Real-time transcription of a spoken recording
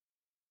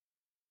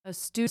A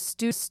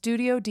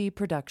Studio D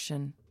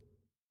production.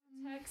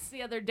 Text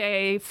the other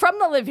day from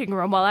the living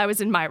room while I was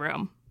in my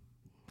room.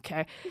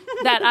 Okay.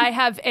 That I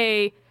have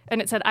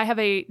and it said, I have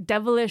a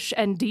devilish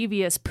and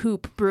devious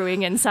poop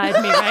brewing inside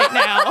me right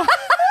now.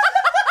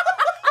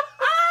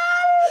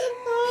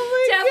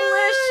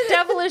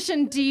 Devilish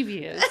and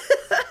devious.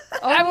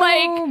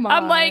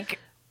 I'm like,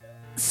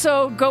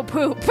 so go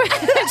poop.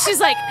 And she's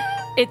like,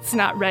 it's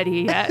not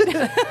ready yet. I was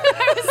like,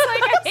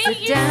 I hate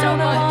you so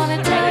much. I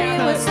want to tell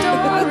you a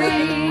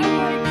story.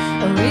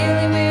 A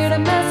really weird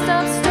and messed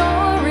up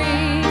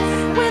story.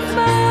 With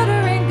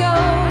murder and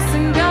ghosts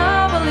and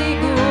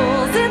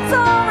gobbledygools. It's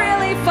all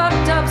really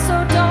fucked up,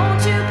 so don't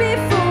you be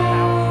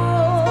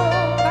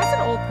fooled. That's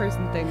an old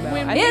person thing, though.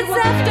 It's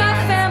effed up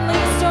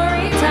family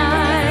story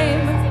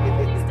time.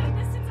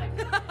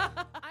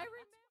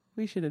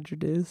 We should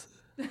introduce.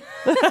 We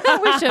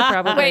should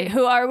probably. Wait,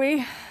 who are we?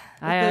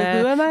 Who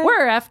am I?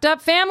 We're effed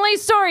up family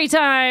story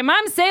time.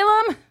 I'm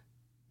Salem.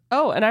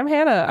 Oh, and I'm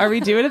Hannah. Are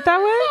we doing it that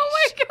way? Oh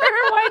my God,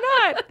 why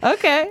not?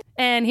 Okay.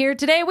 And here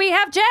today we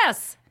have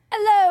Jess.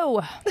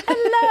 Hello.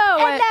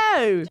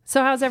 Hello.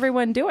 So how's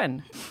everyone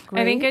doing?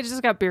 I think I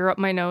just got beer up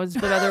my nose,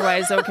 but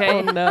otherwise okay.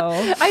 Oh, no.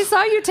 I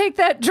saw you take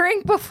that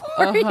drink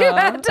before you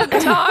had to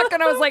talk,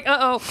 and I was like,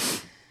 uh-oh.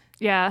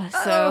 Yeah,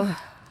 so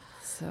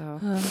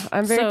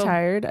I'm very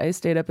tired. I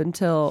stayed up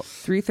until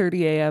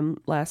 3:30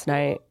 a.m. last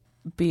night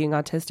being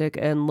autistic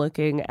and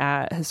looking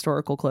at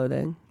historical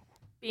clothing.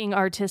 being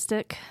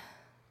artistic.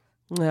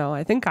 No,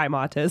 I think I'm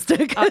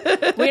autistic.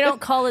 We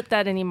don't call it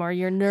that anymore.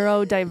 You're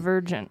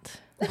neurodivergent.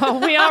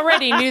 Well, we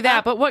already knew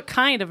that, but what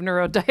kind of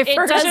neurodivergency?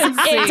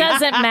 It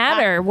doesn't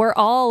matter. We're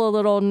all a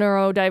little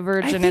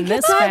neurodivergent in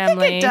this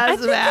family. It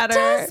does matter. It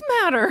does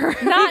matter.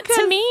 Not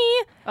to me.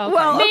 Okay.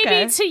 Well, Maybe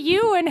okay. to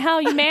you and how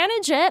you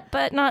manage it,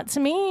 but not to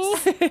me.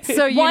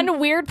 So One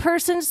weird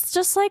person's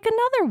just like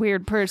another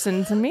weird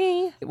person to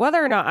me.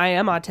 Whether or not I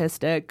am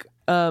autistic,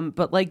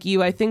 but like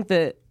you, I think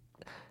that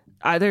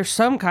there's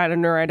some kind of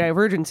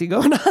neurodivergency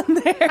going on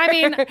there. I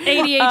mean,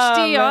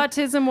 ADHD,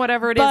 autism,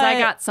 whatever it is, I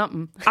got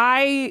something.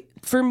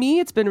 For me,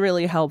 it's been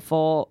really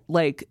helpful,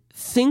 like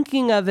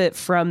thinking of it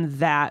from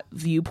that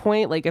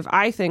viewpoint. Like if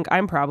I think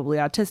I'm probably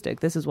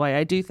autistic, this is why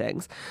I do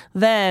things,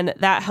 then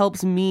that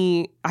helps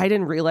me. I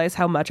didn't realize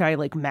how much I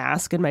like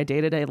mask in my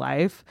day-to-day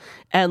life.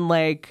 And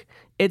like,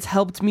 it's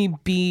helped me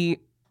be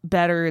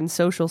better in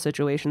social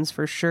situations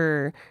for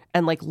sure.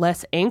 And like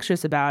less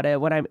anxious about it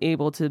when I'm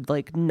able to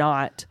like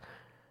not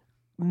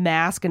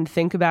mask and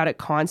think about it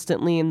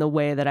constantly in the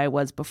way that I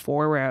was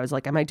before, where I was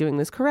like, am I doing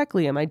this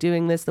correctly? Am I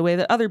doing this the way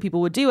that other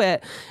people would do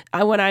it?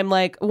 When I'm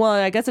like, well,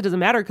 I guess it doesn't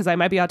matter because I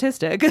might be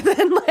autistic.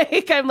 Then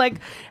like, I'm like,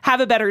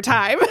 have a better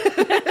time.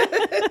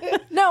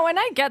 No, and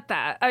I get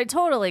that. I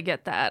totally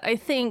get that. I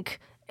think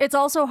it's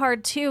also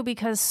hard too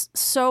because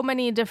so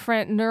many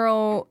different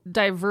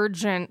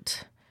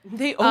neurodivergent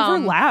They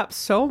overlap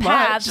so much.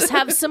 paths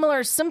have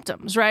similar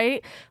symptoms,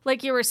 right?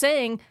 Like you were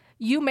saying,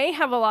 you may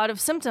have a lot of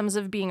symptoms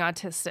of being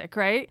autistic,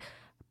 right?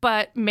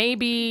 But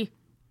maybe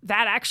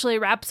that actually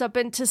wraps up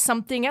into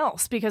something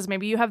else because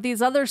maybe you have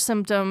these other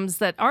symptoms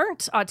that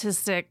aren't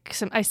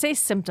autistic. I say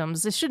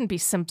symptoms. This shouldn't be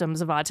symptoms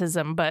of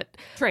autism, but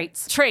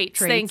Traits.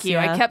 Thank you.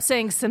 yeah. I kept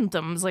saying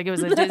symptoms like it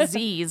was a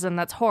disease, and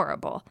that's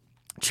horrible.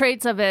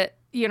 Traits of it,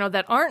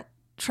 that aren't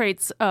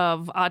traits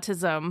of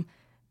autism,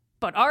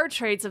 but are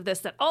traits of this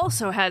that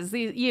also has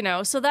these,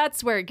 so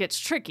that's where it gets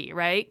tricky,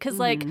 right? Because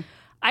like,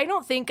 I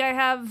don't think I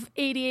have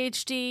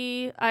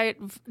ADHD.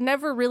 I've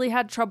never really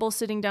had trouble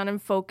sitting down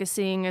and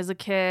focusing as a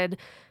kid.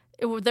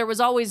 There was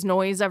always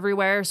noise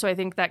everywhere, so I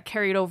think that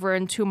carried over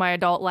into my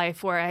adult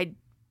life where I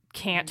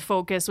can't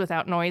focus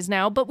without noise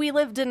now. But we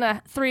lived in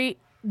a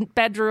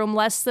 3-bedroom,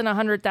 less than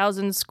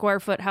 100,000 square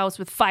foot house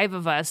with 5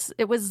 of us.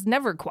 It was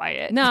never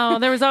quiet. No,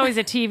 there was always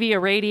a TV, a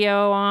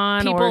radio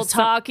on. People or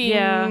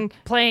talking,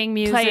 playing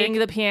music. playing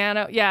the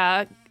piano.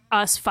 Yeah.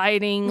 Us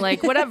fighting,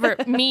 like whatever.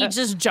 Me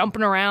just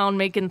jumping around,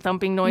 making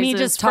thumping noises. Me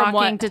just from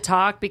talking to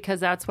talk because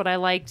that's what I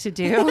like to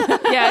do.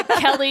 Yeah,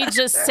 Kelly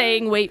just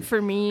saying, wait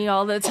for me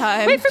all the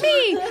time. Wait for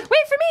me!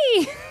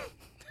 Wait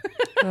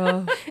for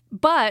me!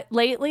 But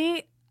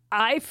lately,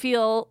 I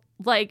feel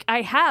like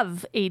I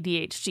have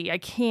ADHD. I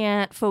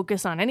can't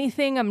focus on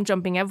anything. I'm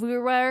jumping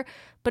everywhere.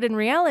 But in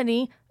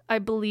reality, I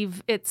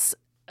believe it's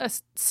a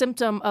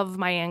symptom of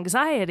my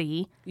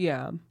anxiety.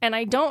 Yeah. And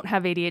I don't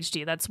have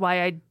ADHD. That's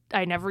why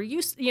I never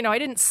used, I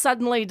didn't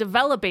suddenly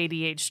develop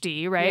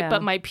ADHD, right? Yeah.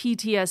 But my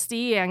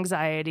PTSD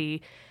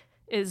anxiety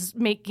is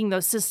making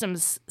those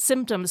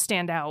symptoms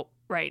stand out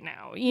right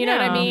now. You know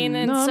what I mean?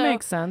 And no, so it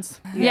makes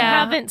sense. you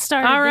haven't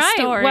started All the right.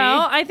 story.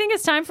 Well, I think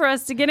it's time for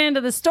us to get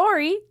into the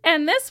story.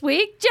 And this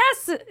week,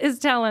 Jess is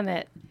telling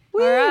it. all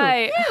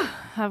right.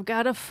 I've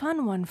got a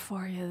fun one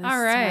for you this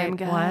All right. time,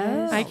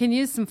 guys. I can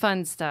use some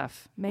fun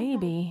stuff.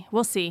 Maybe.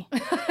 We'll see.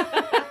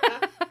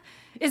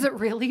 Is it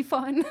really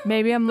fun?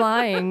 Maybe I'm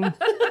lying.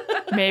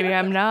 Maybe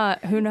I'm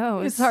not. Who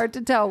knows? It's hard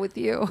to tell with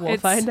you. We'll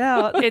find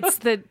out. It's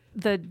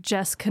the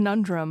Jess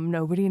conundrum.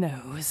 Nobody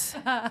knows.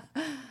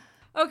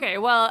 Okay,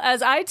 well,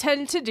 as I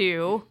tend to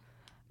do,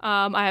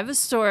 I have a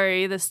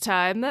story this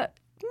time that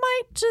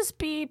might just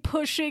be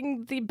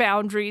pushing the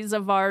boundaries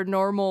of our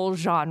normal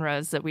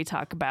genres that we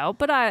talk about,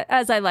 but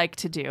as I like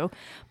to do.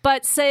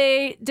 But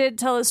Say did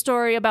tell a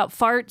story about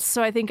farts,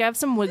 so I think I have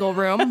some wiggle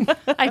room.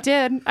 I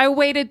did. I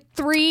waited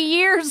 3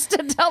 years to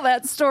tell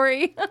that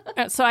story.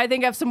 So I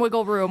think I have some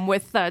wiggle room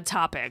with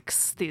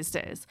topics these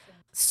days.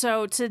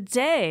 So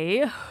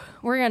today,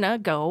 we're going to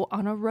go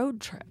on a road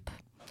trip.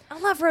 I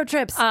love road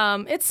trips.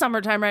 It's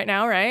summertime right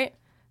now, right?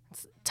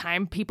 It's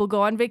time people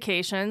go on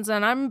vacations,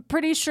 and I'm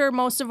pretty sure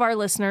most of our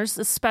listeners,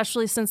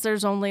 especially since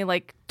there's only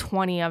like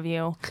 20 of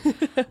you,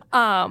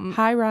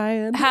 Hi,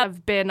 Ryan.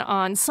 have been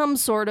on some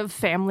sort of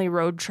family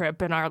road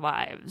trip in our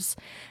lives.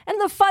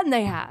 And the fun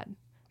they had,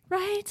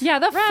 right? Yeah,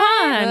 the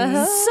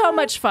fun. So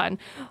much fun.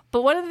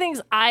 But one of the things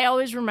I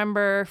always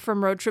remember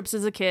from road trips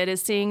as a kid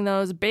is seeing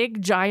those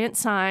big giant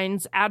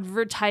signs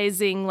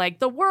advertising like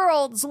the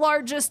world's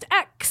largest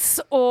X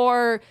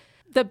or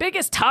the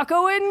biggest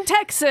taco in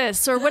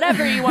Texas or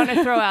whatever you want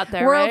to throw out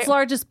there. World's right?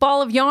 largest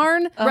ball of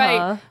yarn.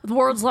 Right. The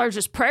world's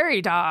largest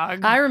prairie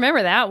dog. I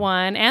remember that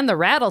one. And the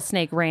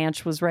Rattlesnake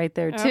Ranch was right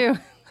there, too.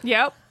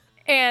 Yep.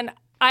 And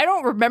I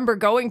don't remember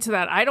going to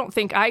that. I don't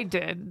think I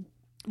did.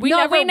 We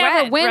never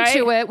went right?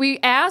 to it. We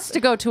asked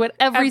to go to it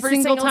every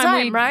single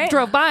time we right?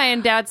 drove by,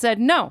 and Dad said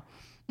no.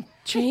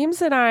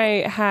 James and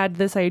I had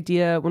this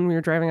idea when we were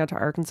driving out to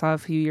Arkansas a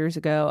few years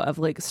ago of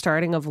like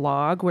starting a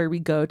vlog where we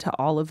go to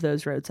all of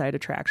those roadside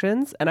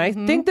attractions. And I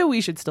think that we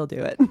should still do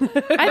it.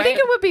 I think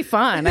it would be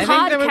fun. I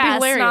think that would be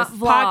hilarious. Not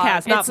vlog.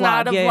 Podcast, not it's vlog.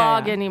 not a Yeah,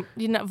 vlog yeah. any.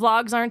 You know,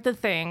 vlogs aren't the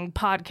thing.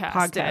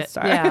 Podcast it.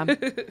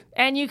 Yeah.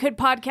 And you could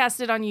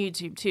podcast it on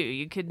YouTube too.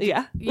 You could,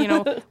 Yeah. you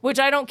know, which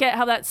I don't get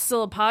how that's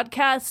still a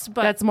podcast,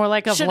 but That's more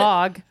like a should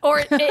vlog. or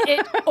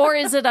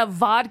is it a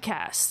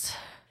vodcast?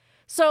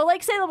 So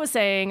like Salem was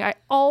saying, I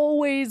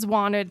always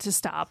wanted to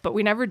stop, but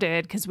we never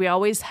did because we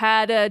always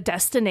had a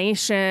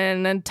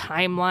destination and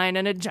timeline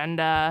and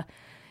agenda.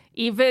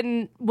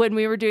 Even when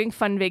we were doing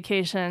fun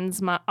vacations,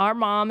 our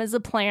mom is a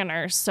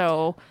planner,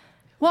 so...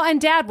 Well,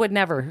 and Dad would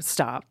never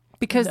stop.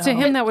 Because to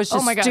him, that was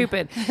just my God.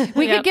 stupid.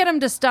 We could get him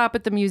to stop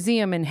at the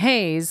museum in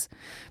Hayes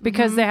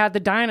because they had the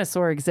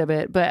dinosaur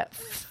exhibit, but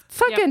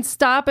fucking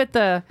stop at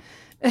the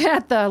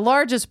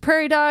largest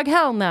prairie dog?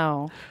 Hell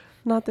no.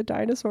 Not the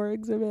dinosaur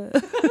exhibit.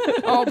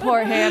 Oh,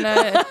 poor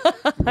Hannah.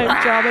 I'm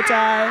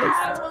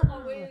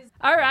traumatized.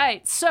 All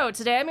right, so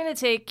today I'm going to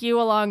take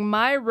you along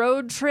my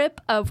road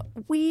trip of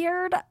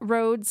weird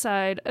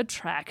roadside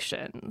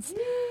attractions.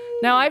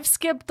 Now, I've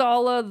skipped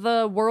all of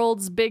the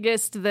world's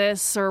biggest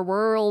this or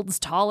world's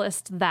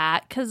tallest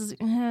that because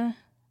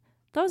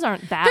those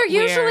aren't that They're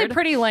usually weird.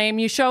 pretty lame.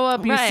 You show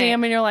up, you Right. see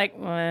them, and you're like,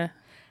 eh.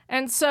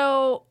 And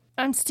so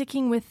I'm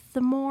sticking with the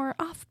more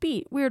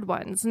offbeat weird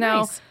ones.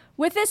 Now, Nice.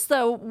 with this,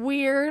 though,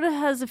 weird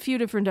has a few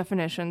different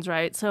definitions,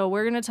 right? So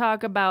we're going to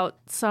talk about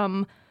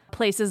some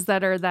places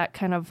that are that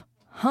kind of,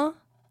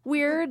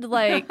 weird,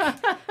 like,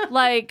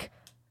 I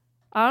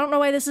don't know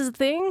why this is a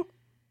thing,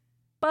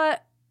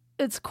 but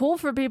it's cool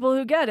for people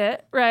who get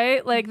it,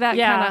 right? Like that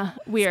kind of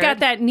weird. It's got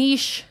that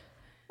niche.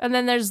 And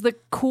then there's the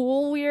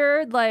cool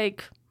weird,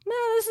 like,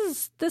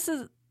 man, this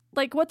is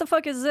like, what the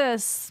fuck is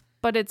this?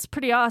 But it's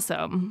pretty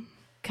awesome.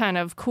 Kind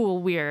of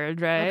cool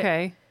weird, right?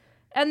 Okay.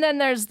 And then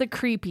there's the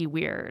creepy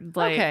weird.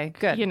 Like, Okay,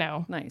 good. You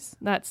know, Nice.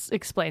 that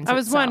explains I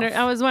was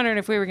itself. wondering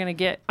if we were going to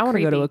get I want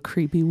to go to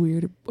creepy. a creepy,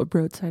 weird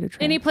roadside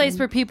attraction. Any place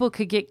where people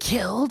could get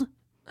killed?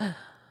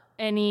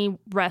 Any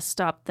rest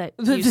stop that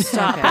you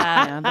stop Okay,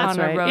 at yeah, that's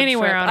on a right. road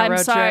Anywhere trip. on a I'm road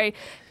sorry.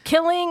 trip.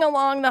 Killing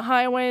along the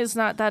highway is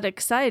not that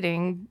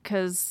exciting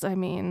because, I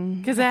mean...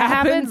 Because that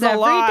happens a every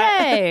lot.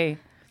 day.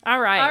 All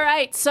right. All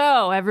right,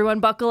 so everyone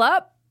buckle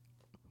up.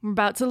 We're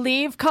about to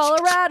leave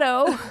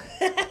Colorado.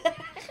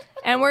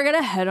 And we're going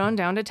to head on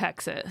down to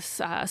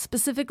Texas,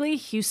 specifically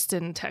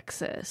Houston,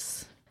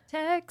 Texas.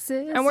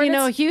 Texas. And we're you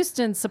gonna know,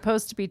 Houston's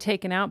supposed to be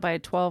taken out by a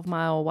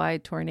 12-mile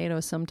wide tornado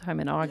sometime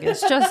in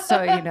August, just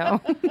so you know.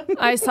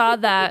 I saw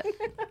that.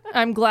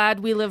 I'm glad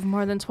we live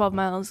more than 12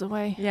 miles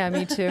away. Yeah,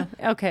 me too.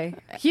 Okay.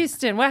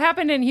 Houston. What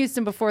happened in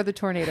Houston before the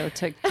tornado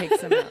takes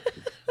them out?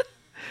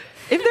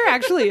 If there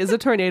actually is a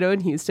tornado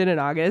in Houston in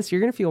August,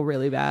 you're going to feel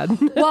really bad.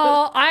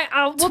 Well,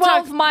 we'll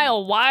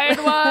 12-mile wide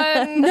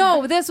one.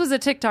 No, this was a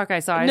TikTok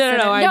I saw.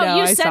 No, I know.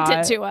 You I sent saw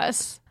it to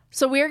us.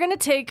 So we're going to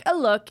take a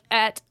look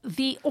at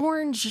the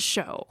Orange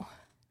Show.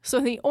 So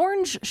the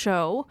Orange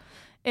Show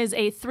is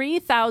a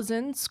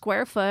 3,000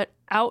 square foot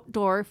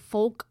outdoor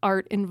folk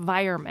art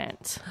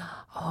environment.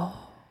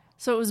 Oh.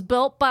 So it was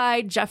built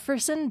by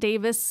Jefferson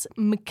Davis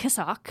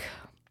McKissock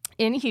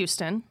in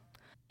Houston,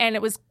 and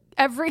it was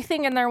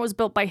everything in there was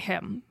built by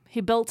him. He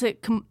built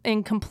it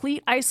in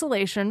complete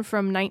isolation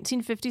from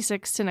 1956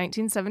 to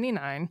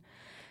 1979.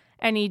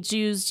 And he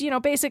used,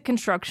 basic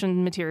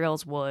construction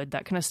materials, wood,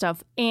 that kind of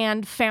stuff,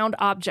 and found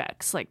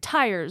objects like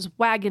tires,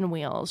 wagon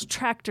wheels,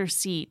 tractor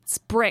seats,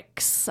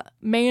 bricks,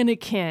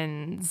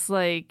 mannequins,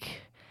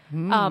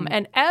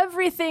 and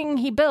everything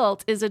he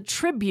built is a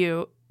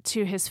tribute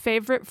to his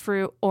favorite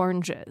fruit,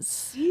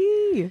 oranges.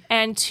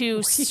 And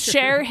to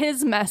share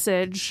his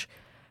message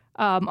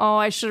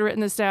I should have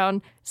written this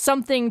down.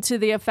 Something to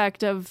the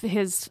effect of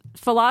his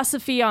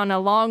philosophy on a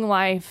long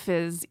life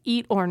is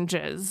eat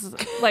oranges.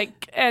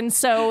 And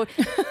so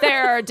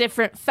there are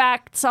different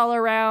facts all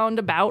around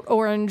about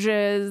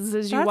oranges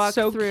as you That's walk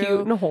so through. cute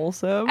and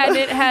wholesome. And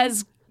it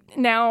has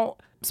now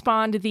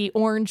spawned the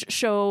Orange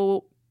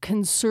Show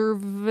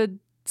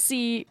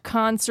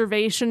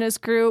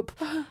conservationist group.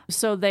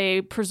 So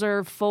they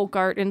preserve folk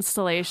art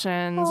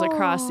installations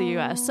across the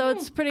U.S. So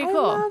it's pretty cool.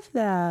 I love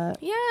that.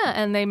 Yeah,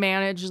 and they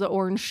manage the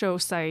Orange Show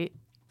site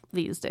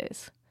these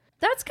days.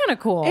 That's kind of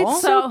cool.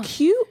 It's so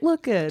cute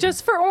looking.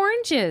 Just for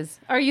oranges.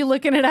 Are you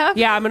looking it up?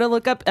 Yeah, I'm going to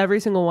look up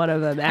every single one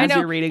of them as know.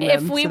 you're reading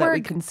If them we so that were-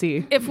 we can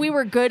see. If we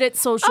were good at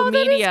social that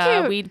is media,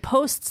 cute. we'd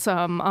post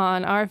some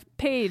on our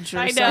page.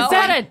 Or Is something.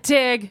 that a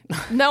dig?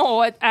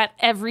 No, at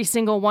every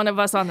single one of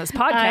us on this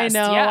podcast. I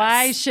know. Yes.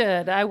 I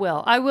should. I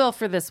will. I will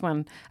for this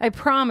one. I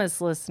promise,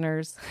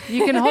 listeners.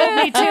 You can hold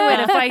me to it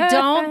if I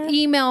don't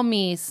email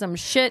me some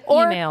shit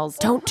emails.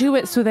 Don't do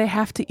it so they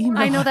have to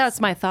email. I know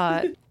that's my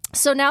thought.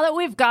 So now that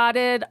we've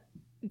gotten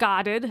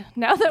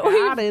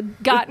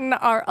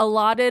our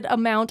allotted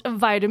amount of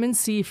vitamin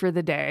C for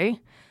the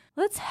day,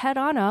 let's head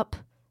on up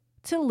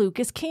to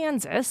Lucas,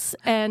 Kansas,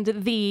 and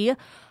the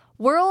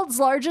world's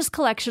largest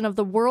collection of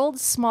the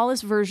world's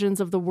smallest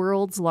versions of the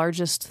world's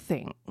largest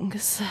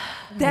things.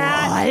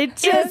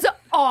 That is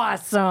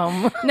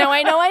awesome. Now,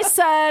 I know I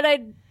said I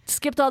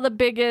skipped all the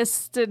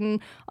biggest and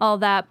all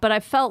that, but I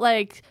felt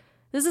like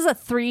this is a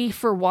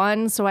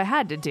 3-for-1, so I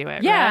had to do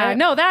it. Yeah, right?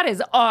 no, that is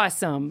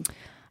awesome.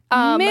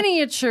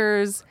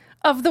 Miniatures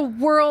of the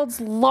world's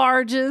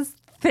largest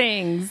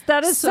things.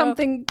 That is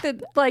something that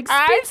speaks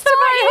to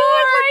my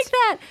heart. Like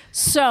that.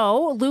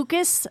 So,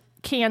 Lucas,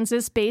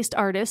 Kansas-based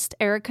artist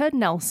Erica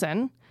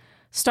Nelson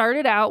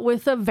started out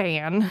with a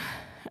van,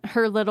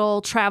 her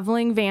little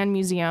traveling van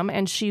museum,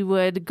 and she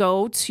would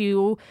go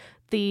to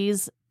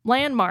these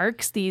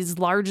landmarks, these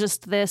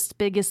largest this,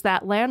 biggest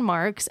that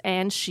landmarks,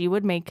 and she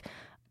would make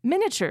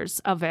miniatures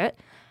of it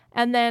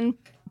and then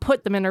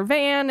put them in her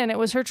van, and it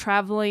was her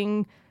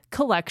traveling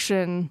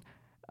collection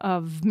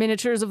of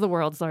miniatures of the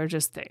world's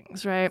largest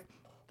things, right?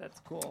 That's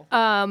cool.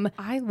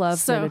 I love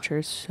So-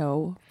 miniatures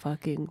so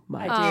fucking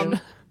much.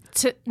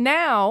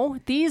 Now,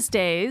 these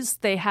days,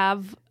 they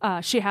have,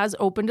 she has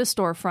opened a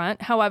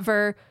storefront.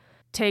 However,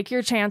 take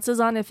your chances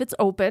on if it's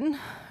open.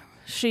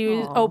 She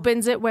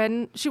opens it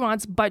when she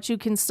wants, but you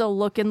can still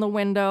look in the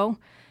window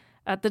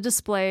at the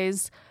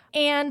displays.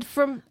 And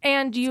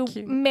you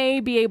may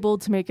be able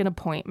to make an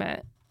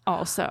appointment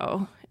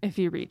also if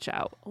you reach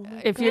out.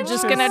 If you're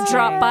just going to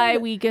drop by,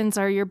 weekends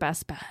are your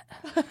best bet.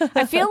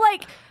 I feel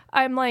like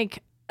I'm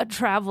like a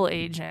travel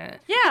agent.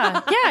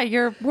 Yeah,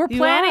 we're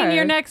planning are.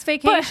 your next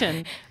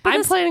vacation.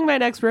 I'm planning my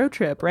next road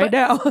trip right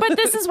now. But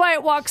this is why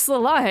it walks the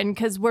line,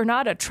 because we're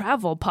not a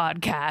travel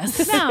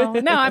podcast.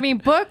 No, I mean,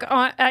 book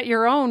at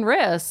your own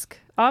risk,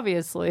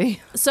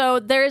 obviously. So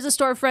there is a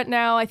storefront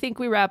now. I think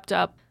we wrapped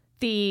up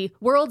the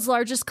world's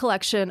largest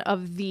collection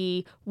of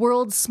the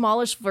world's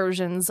smallest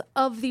versions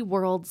of the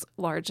world's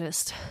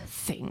largest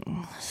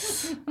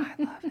things. I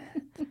love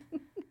it.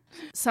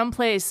 Some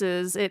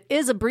places it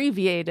is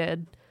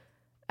abbreviated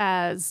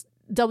as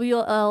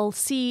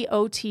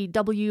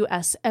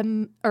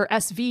WLCOTWSM or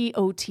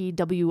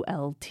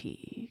SVOTWLT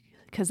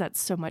because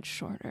that's so much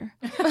shorter.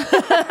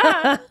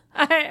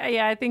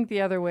 I think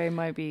the other way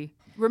might be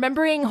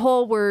Remembering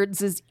whole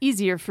words is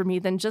easier for me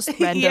than just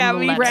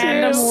random letters.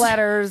 random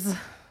letters.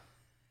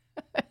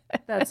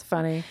 That's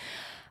funny.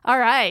 All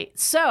right.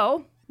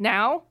 So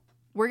now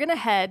we're going to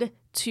head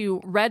to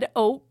Red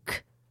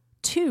Oak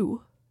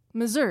 2,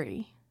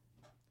 Missouri.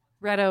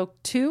 Red Oak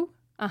 2?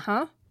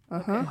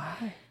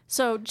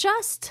 So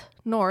just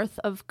north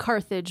of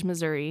Carthage,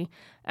 Missouri.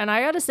 And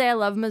I got to say, I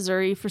love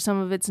Missouri for some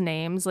of its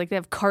names. Like they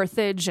have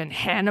Carthage and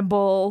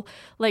Hannibal,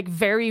 like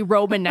very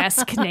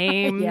Romanesque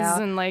names. Yeah.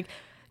 And like,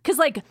 because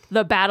like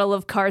the Battle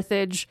of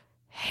Carthage,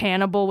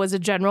 Hannibal was a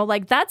general.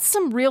 Like that's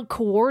some real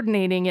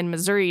coordinating in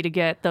Missouri to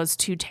get those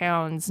two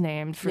towns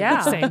named for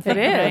the same thing.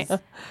 it is. Right?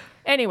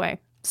 Anyway,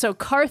 so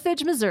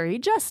Carthage, Missouri,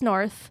 just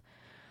north,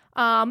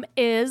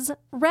 is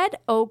Red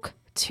Oak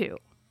 2.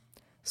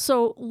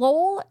 So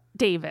Lowell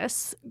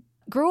Davis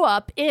grew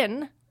up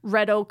in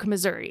Red Oak,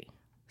 Missouri.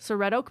 So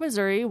Red Oak,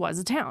 Missouri was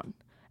a town.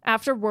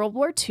 After World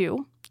War II,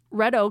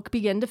 Red Oak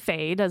began to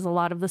fade, as a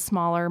lot of the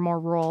smaller, more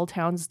rural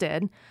towns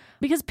did,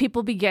 because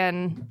people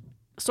began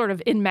sort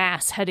of en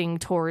masse heading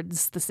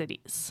towards the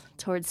cities,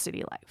 towards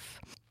city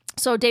life.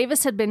 So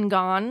Davis had been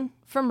gone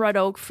from Red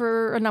Oak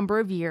for a number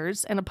of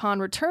years, and upon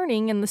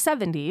returning in the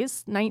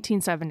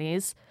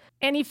 1970s,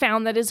 and he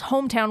found that his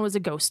hometown was a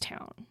ghost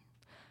town.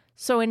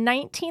 So in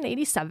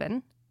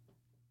 1987,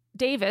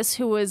 Davis,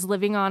 who was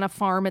living on a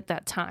farm at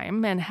that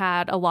time and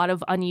had a lot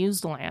of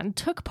unused land,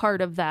 took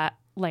part of that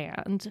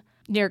land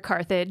near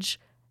Carthage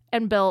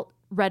and built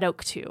Red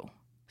Oak 2.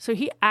 So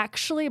he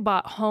actually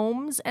bought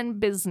homes and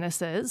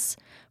businesses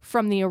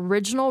from the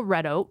original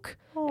Red Oak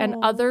and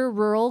other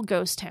rural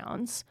ghost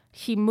towns.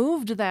 He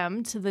moved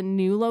them to the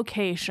new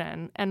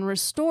location and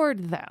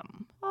restored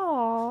them.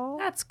 Aww.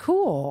 That's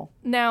cool.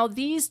 Now,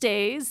 these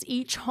days,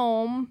 each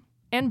home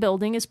and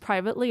building is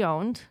privately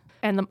owned,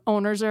 and the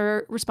owners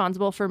are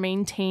responsible for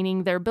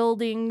maintaining their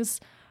buildings.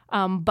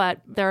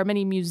 But there are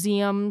many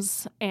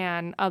museums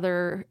and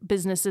other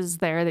businesses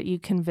there that you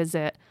can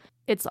visit.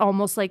 It's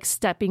almost like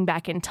stepping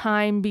back in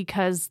time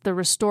because the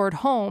restored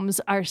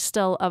homes are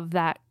still of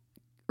that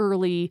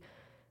early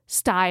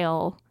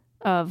style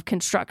of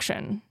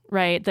construction,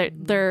 right?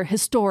 They're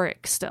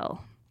historic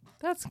still.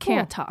 That's cool.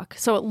 Can't talk.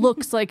 So it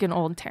looks like an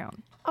old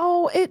town.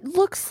 Oh, it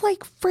looks like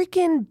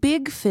freaking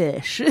Big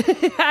Fish.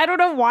 I don't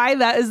know why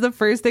that is the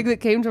first thing that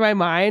came to my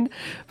mind,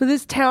 but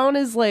this town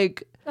is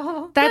like,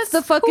 that's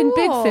the fucking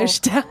cool. Big Fish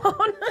town.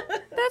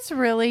 That's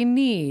really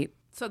neat.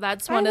 So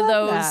that's one of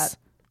those that.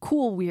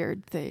 cool,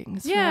 weird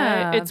things.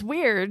 Yeah. Right? It's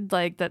weird,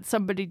 like, that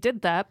somebody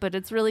did that, but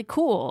it's really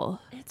cool.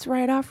 It's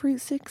right off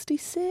Route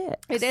 66.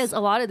 It is. A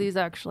lot of these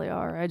actually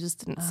are. I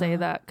just didn't say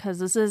that because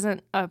this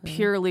isn't a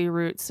purely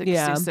Route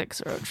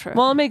 66 road trip.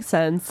 Well, it makes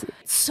sense.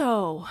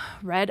 So,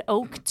 Red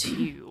Oak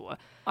 2.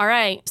 All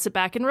right, sit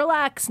back and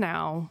relax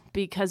now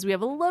because we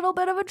have a little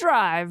bit of a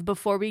drive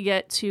before we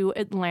get to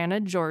Atlanta,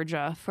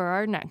 Georgia for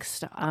our next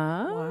stop.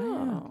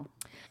 Oh.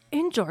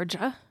 In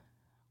Georgia,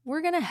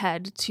 we're going to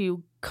head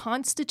to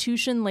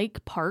Constitution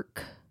Lake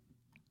Park.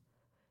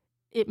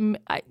 It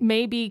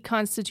may be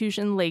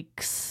Constitution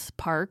Lakes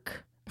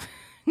Park,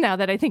 now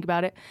that I think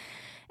about it.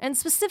 And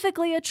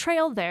specifically a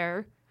trail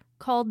there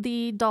called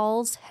the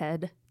Doll's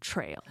Head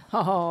Trail.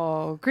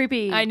 Oh,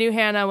 creepy. I knew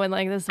Hannah went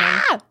like this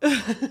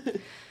one.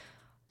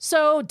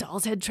 So,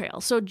 Doll's Head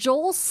Trail. So,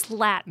 Joel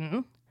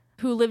Slatton,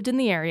 who lived in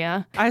the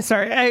area. I'm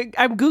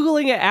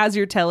Googling it as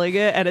you're telling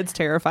it, and it's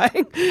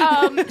terrifying.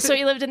 So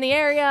he lived in the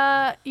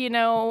area,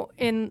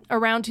 in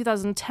around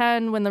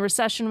 2010 when the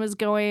recession was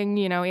going,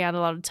 he had a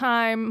lot of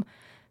time.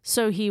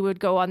 So he would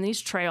go on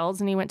these trails,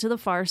 and he went to the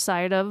far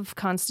side of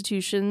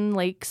Constitution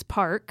Lakes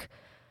Park.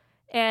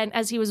 And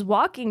as he was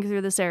walking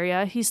through this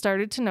area, he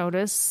started to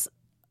notice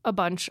a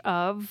bunch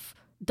of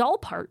doll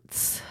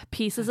parts,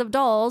 pieces of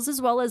dolls,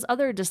 as well as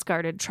other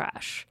discarded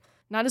trash.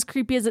 Not as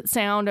creepy as it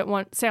sounds.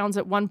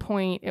 At one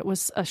point, it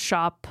was a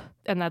shop,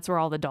 and that's where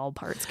all the doll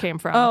parts came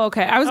from. Oh,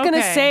 okay. I was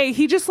gonna say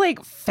he just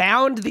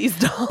found these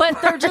dolls,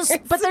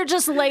 but they're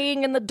just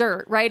laying in the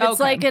dirt, right? It's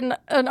like an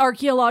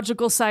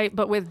archaeological site,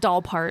 but with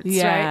doll parts.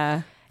 Yeah.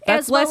 Right?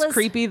 That's As well less as-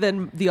 creepy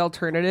than the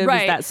alternative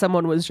Right. is that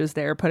someone was just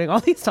there putting all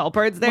these doll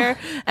parts there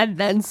and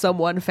then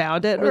someone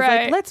found it and was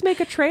Right. like, let's make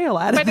a trail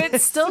out of But it.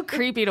 it's still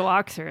creepy to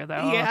walk through,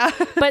 though. Yeah.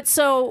 But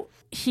so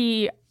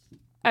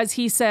as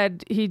he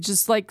said, he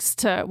just likes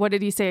to, what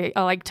did he say?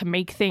 I like to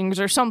make things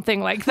or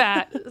something like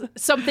that.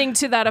 Something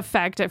to that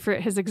effect. I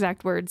forget his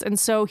exact words. And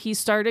so he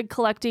started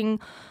collecting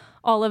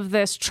all of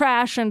this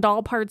trash and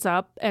doll parts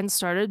up and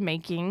started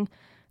making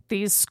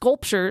these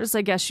sculptures,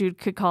 I guess you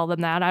could call them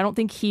that. I don't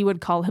think he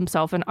would call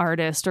himself an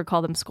artist or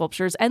call them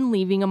sculptures, and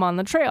leaving them on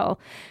the trail.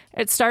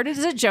 It started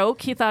as a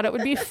joke. He thought it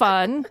would be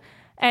fun.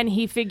 And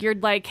he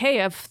figured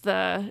hey, if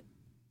the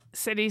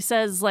city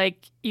says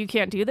you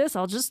can't do this,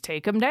 I'll just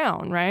take them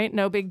down, right?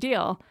 No big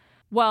deal.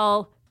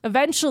 Well,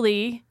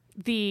 eventually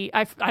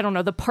I don't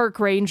know, the park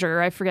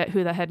ranger, I forget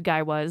who the head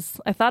guy was.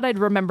 I thought I'd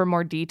remember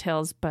more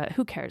details, but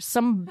who cares?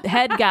 Some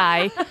head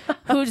guy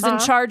who's in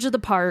charge of the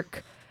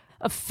park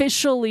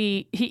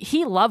officially,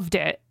 he loved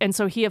it. And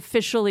so he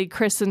officially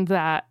christened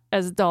that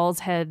as Doll's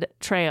Head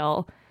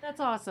Trail. That's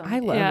awesome. I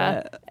love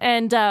it.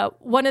 And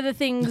one of the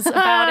things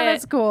about it,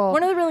 That's cool.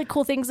 One of the really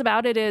cool things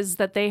about it is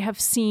that they have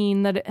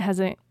seen that it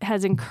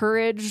has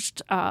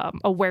encouraged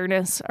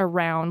awareness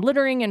around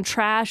littering and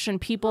trash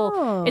and people.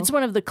 Oh. It's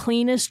one of the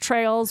cleanest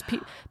trails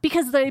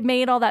because they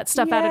made all that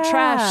stuff out of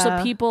trash, so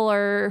Yeah. people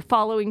are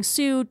following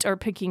suit or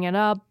picking it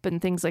up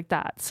and things like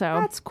that. So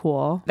That's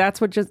cool.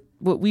 That's what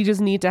we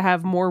just need to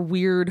have more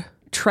weird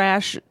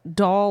trash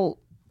doll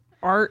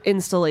art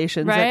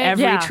installations Right? at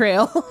every Yeah.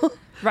 trail.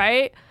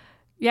 right?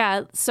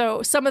 Yeah,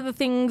 so some of the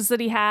things that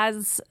he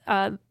has,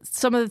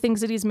 some of the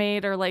things that he's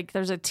made are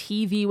there's a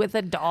TV with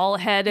a doll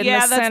head in the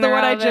center. Yeah, that's the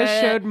one I of just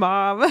it. showed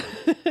Mom.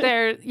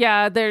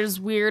 There's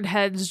weird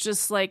heads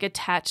just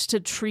attached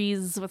to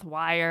trees with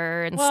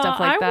wire and stuff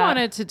like that. I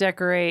wanted to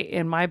decorate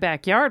in my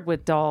backyard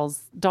with doll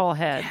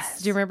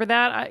heads. Do you remember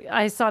that?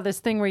 I saw this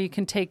thing where you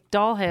can take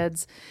doll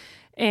heads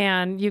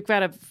and you've got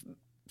to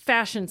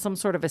fashion some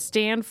sort of a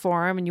stand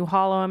for them and you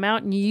hollow them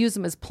out and you use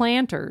them as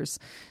planters.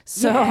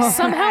 So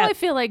Somehow I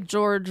feel like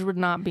George would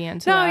not be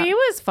into no, that. he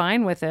was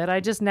fine with it.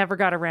 I just never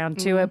got around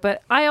to it.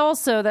 But I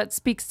also, that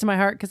speaks to my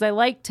heart because I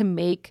like to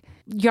make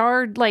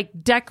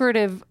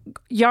decorative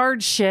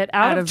yard shit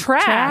out of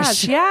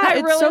trash. Yeah, I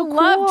it's really so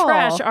love cool.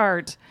 trash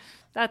art.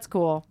 That's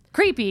cool.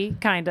 Creepy,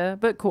 kind of,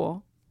 but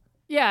cool.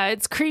 Yeah,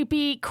 it's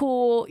creepy,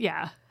 cool.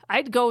 Yeah,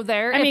 I'd go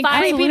there. I mean, if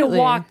creepy to Absolutely.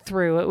 walk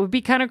through. It would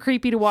be kind of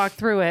creepy to walk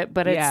through it,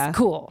 but it's Yeah.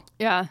 cool.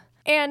 Yeah.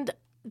 And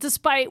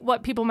despite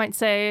what people might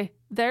say,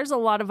 there's a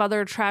lot of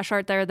other trash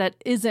art there that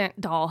isn't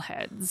doll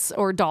heads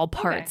or doll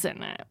parts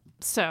in it.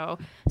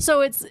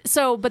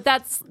 But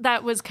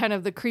that was kind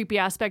of the creepy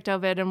aspect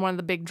of it and one of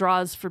the big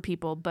draws for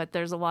people, but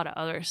there's a lot of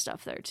other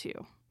stuff there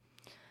too.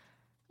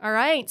 All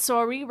right, so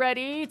are we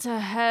ready to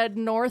head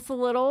north a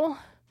little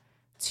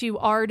to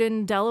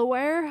Arden,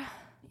 Delaware?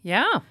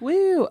 Yeah.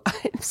 Woo!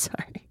 I'm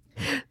sorry.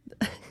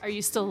 Are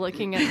you still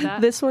looking at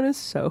that? This one is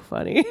so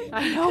funny.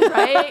 I know,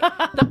 right?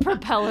 The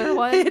propeller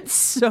one. It's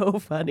so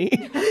funny.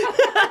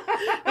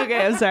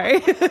 Okay, I'm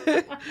sorry.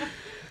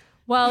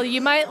 Well,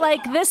 you might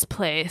like this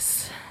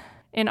place.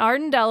 In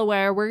Arden,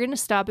 Delaware, we're going to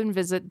stop and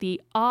visit the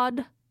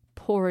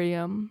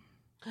Oddporium.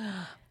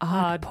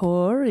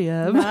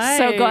 Oddporium. Nice.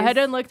 So go ahead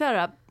and look that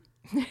up.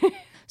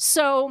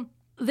 So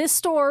this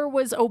store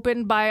was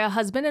opened by a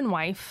husband and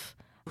wife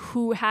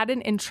who had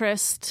an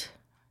interest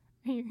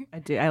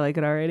I like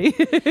it already.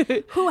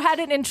 who had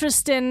an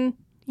interest in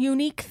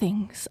unique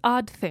things,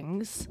 odd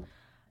things.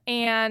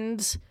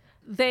 And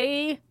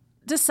they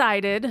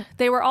decided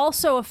they were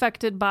also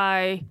affected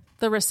by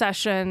the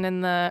recession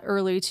in the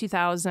early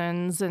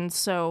 2000s. And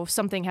so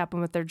something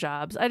happened with their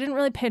jobs. I didn't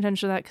really pay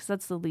attention to that because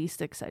that's the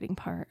least exciting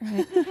part.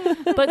 Right?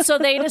 But so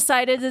they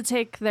decided to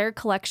take their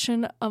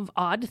collection of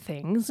odd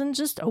things and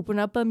just open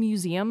up a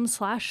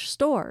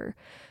museum/store.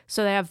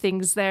 So they have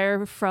things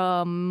there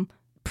from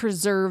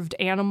preserved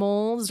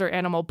animals or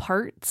animal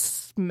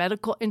parts,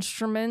 medical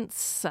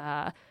instruments,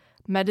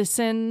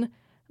 medicine,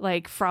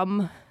 like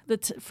from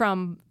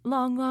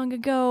long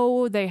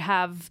ago. They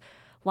have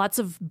lots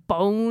of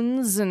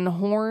bones and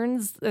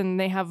horns, and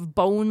they have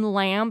bone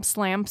lamps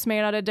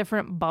made out of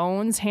different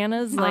bones.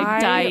 Hannah's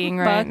like dying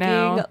right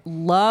now.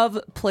 Love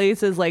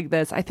places like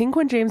this. I think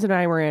when James and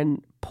I were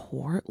in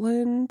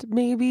Portland,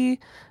 maybe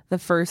the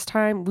first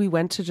time we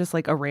went to just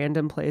like a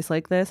random place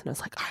like this, and I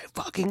was like, I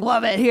fucking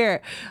love it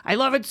here. I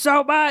love it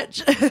so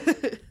much.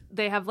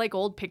 They have like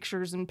old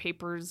pictures and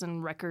papers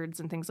and records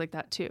and things like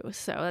that too.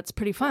 So that's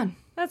pretty fun.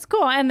 That's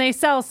cool. And they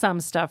sell some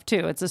stuff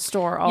too. It's a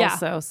store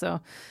also. So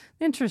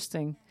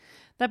interesting.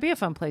 That'd be a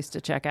fun place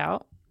to check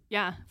out.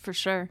 Yeah, for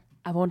sure.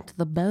 I want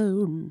the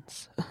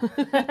bones.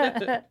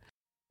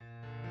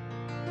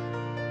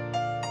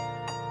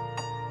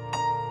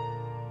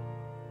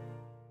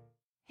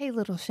 Hey,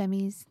 little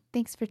shemmies.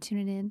 Thanks for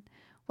tuning in.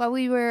 While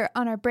we were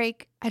on our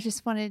break, I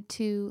just wanted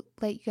to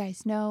let you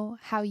guys know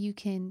how you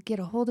can get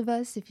a hold of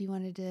us if you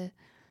wanted to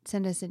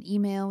send us an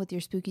email with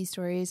your spooky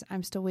stories.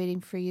 I'm still waiting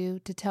for you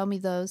to tell me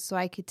those so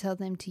I could tell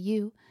them to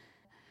you.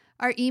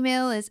 Our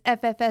email is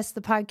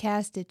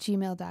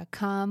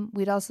ffsthepodcast@gmail.com.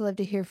 We'd also love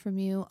to hear from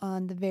you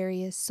on the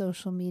various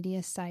social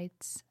media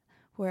sites.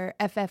 We're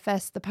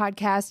FFS the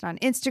Podcast on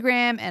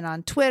Instagram and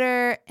on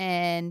Twitter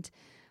and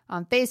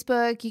on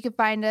Facebook. You can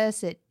find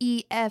us at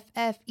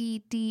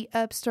EFFED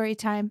Up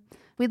Storytime.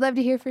 We'd love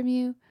to hear from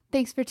you.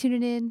 Thanks for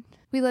tuning in.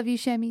 We love you,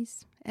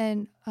 Shemmies.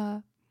 And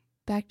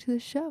back to the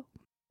show.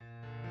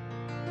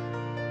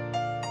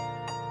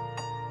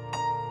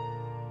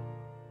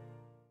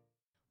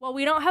 Well,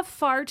 we don't have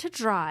far to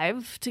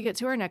drive to get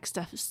to our next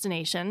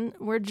destination.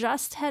 We're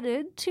just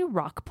headed to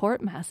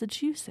Rockport,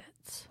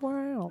 Massachusetts.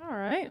 Wow. All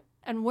right.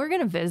 And we're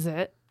going to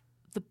visit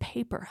the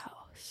Paper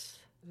House.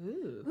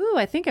 Ooh,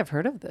 I think I've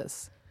heard of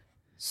this.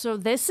 So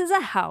this is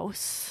a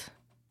house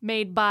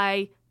made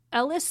by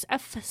Ellis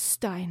F.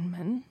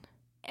 Steinman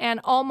and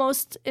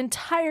almost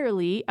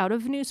entirely out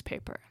of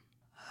newspaper.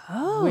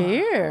 Oh.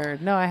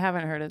 Weird. No, I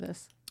haven't heard of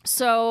this.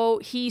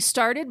 So he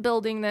started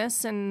building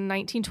this in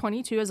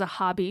 1922 as a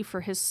hobby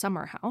for his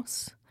summer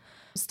house.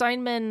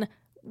 Steinman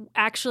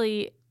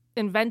actually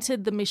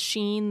invented the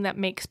machine that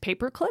makes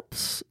paper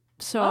clips.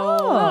 So,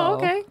 Oh,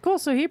 okay. Cool.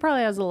 So he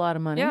probably has a lot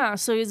of money. yeah,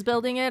 so he's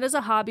building it as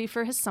a hobby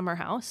for his summer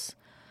house.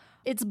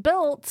 It's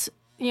built,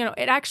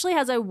 it actually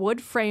has a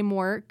wood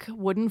framework,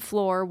 wooden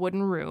floor,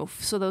 wooden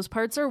roof. So those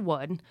parts are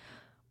wood.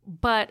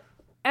 But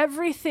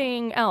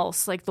everything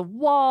else, like the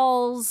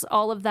walls,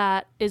 all of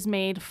that is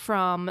made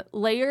from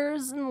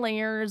layers and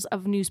layers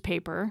of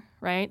newspaper,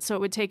 right? So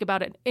it would take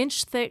about an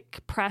inch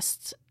thick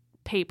pressed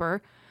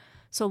paper.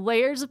 So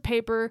layers of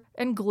paper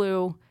and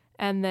glue,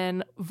 and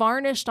then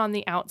varnished on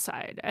the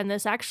outside. And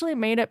this actually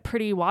made it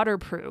pretty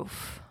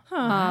waterproof.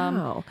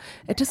 Wow.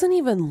 It doesn't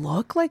even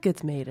look like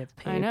it's made of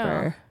paper. I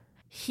know.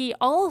 He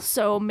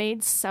also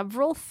made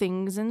several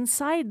things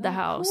inside the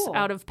house cool.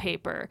 out of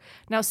paper.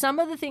 Now, some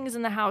of the things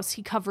in the house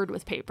he covered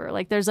with paper.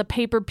 Like there's a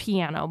paper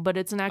piano, but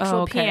it's an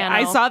actual piano.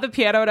 I saw the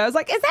piano and I was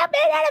like, is that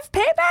made out of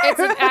paper?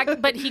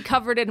 It's but he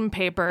covered it in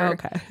paper.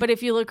 Okay. But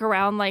if you look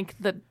around, like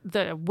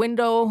the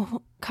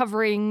window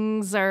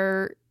coverings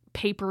are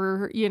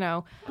paper,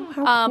 Oh,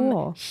 how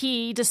cool.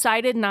 He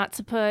decided not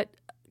to put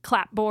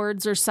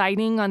clapboards or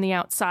siding on the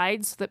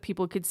outside so that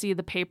people could see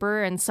the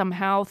paper, and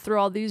somehow through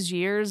all these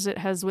years it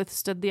has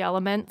withstood the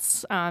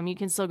elements. You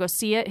can still go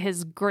see it.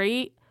 His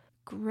great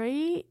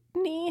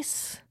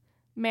niece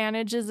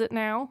manages it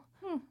now.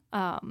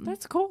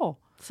 That's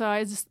cool.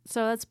 So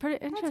that's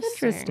pretty interesting.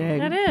 Interesting.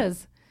 That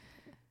is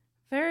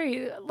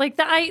very like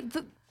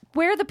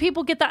where the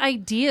people get the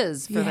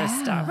ideas for this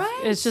stuff.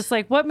 Right. It's just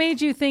like, what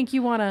made you think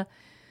you want to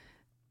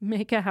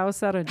make a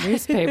house out of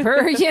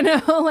newspaper?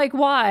 Like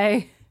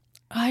why?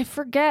 I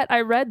forget.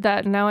 I read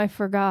that and now I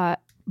forgot.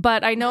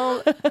 But I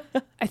know,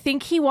 I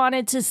think he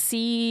wanted to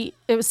see,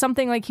 it was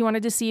something like he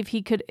wanted to see if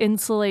he could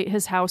insulate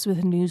his house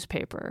with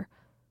newspaper.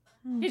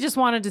 He just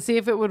wanted to see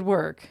if it would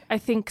work. I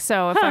think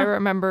so, if I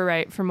remember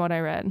right from what I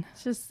read.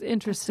 It's just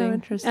interesting.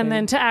 interesting. And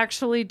then to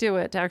actually do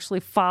it, to actually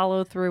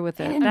follow through with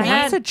it. In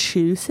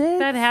Massachusetts?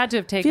 That had to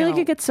have I taken feel like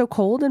it gets so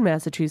cold in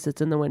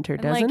Massachusetts in the winter,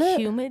 And doesn't like it?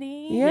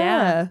 humidity.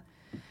 Yeah.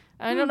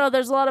 I don't know.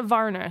 There's a lot of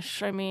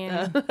varnish. I mean,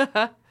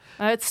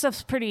 that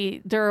stuff's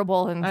pretty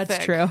durable and That's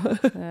thick.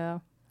 true. Yeah.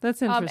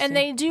 That's interesting. And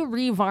they do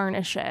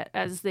re-varnish it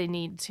as they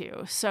need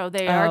to. So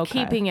they are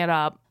okay. keeping it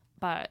up.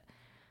 But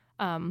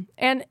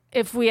and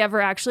if we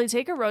ever actually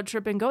take a road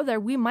trip and go there,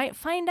 we might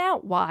find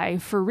out why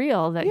for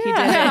real that he did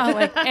it.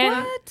 like,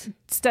 And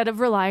instead of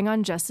relying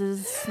on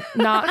Jess's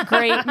not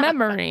great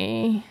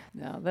memory.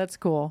 No, that's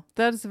cool.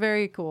 That's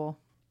very cool.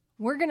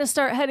 We're going to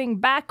start heading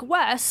back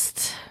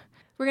west.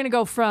 We're going to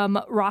go from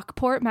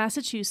Rockport,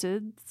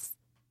 Massachusetts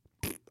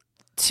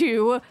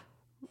to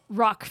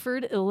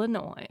Rockford,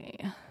 Illinois.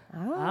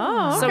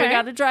 Oh, So we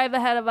got to drive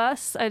ahead of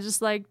us. I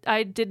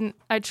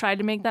tried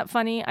to make that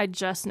funny. I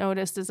just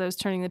noticed as I was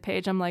turning the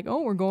page, I'm like,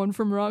 oh, we're going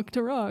from rock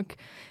to rock.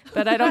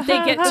 But I don't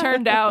think it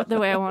turned out the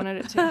way I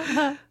wanted it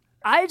to.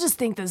 I just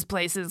think this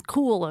place is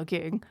cool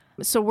looking.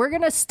 So we're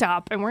going to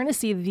stop and we're going to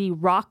see the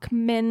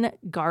Rockman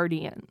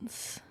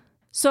Guardians.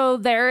 So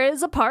there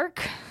is a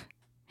park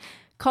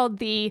called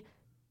the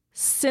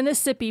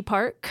Sinisippi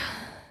Park.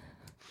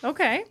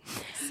 Okay.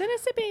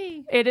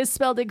 Mississippi. It is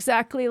spelled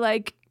exactly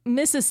like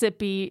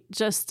Mississippi,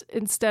 just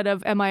instead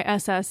of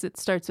MISS, it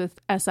starts with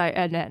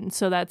SINN.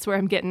 So that's where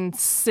I'm getting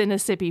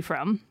Sinisippi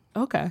from.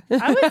 Okay.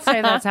 I would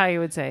say that's how you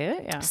would say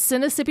it. Yeah.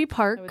 Sinisippi I would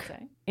Park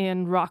say.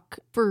 in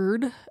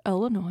Rockford,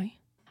 Illinois.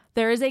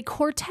 There is a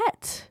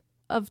quartet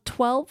of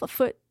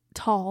 12-foot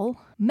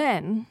tall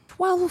men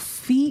 12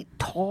 feet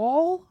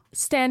tall?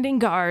 standing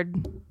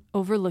guard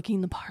overlooking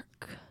the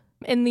park.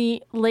 In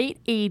the late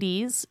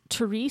 80s,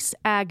 Therese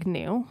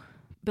Agnew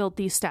built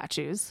these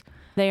statues.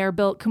 They are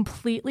built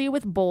completely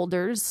with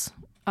boulders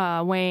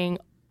weighing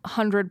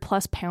 100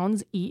 plus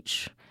pounds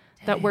each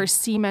that were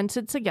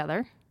cemented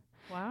together.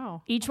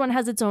 Wow. Each one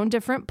has its own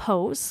different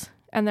pose.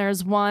 And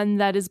there's one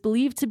that is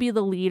believed to be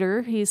the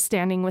leader. He's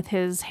standing with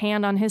his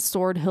hand on his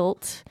sword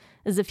hilt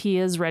as if he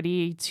is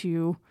ready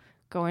to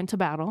go into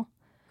battle.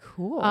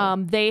 Cool.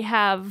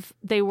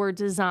 They were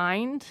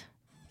designed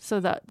so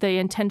that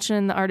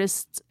the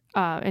artist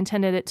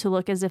intended it to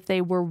look as if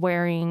they were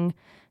wearing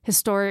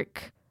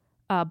historic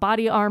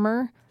body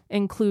armor,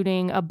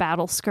 including a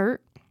battle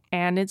skirt.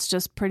 And it's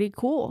just pretty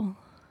cool.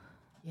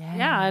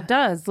 Yeah, it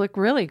does look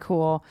really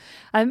cool.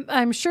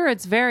 I'm sure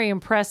it's very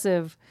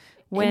impressive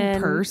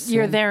when person.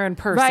 you're there in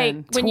person.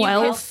 Right. When you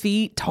 12 can-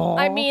 feet tall?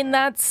 I mean,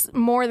 that's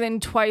more than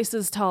twice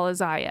as tall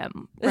as I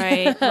am,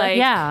 right? Like,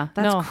 Yeah,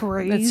 That's That's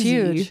crazy.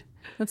 huge.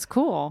 That's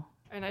cool.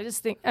 And I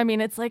just think, I mean,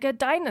 it's like a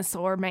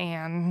dinosaur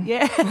man.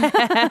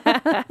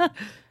 Yeah.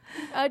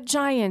 A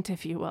giant,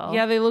 if you will.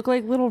 Yeah, they look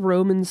like little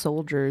Roman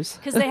soldiers.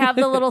 Because they have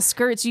the little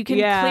skirts. You can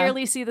Yeah.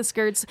 clearly see the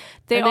skirts. And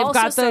they've also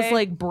got those say-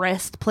 like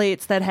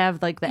breastplates that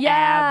have like the Yeah.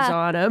 abs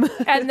on them.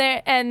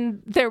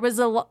 and there was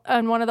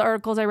on one of the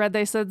articles I read,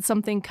 they said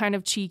something kind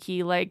of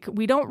cheeky, like,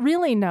 we don't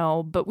really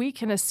know, but we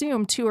can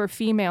assume two are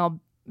female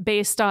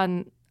based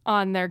on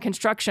their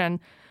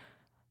construction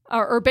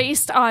or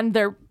based on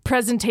their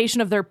presentation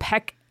of their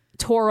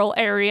pectoral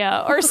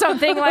area or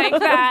something like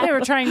that. They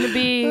were trying to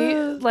be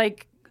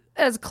like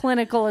as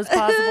clinical as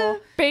possible.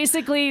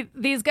 Basically,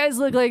 these guys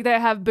look like they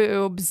have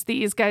boobs.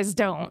 These guys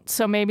don't.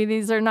 So maybe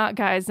these are not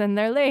guys and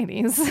they're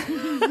ladies.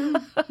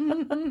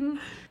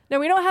 Now,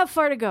 we don't have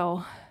far to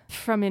go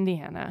from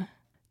Indiana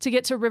to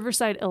get to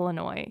Riverside,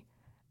 Illinois.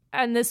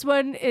 And this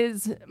one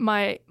is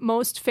my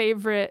most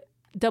favorite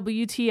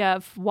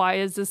WTF, why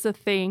is this a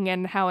thing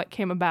and how it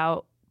came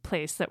about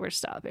place that we're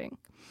stopping.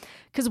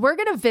 Because we're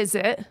going to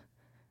visit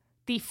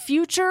the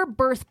future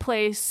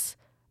birthplace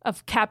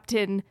of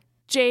Captain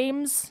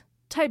James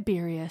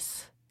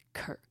Tiberius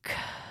Kirk.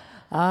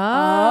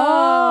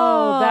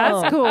 Oh,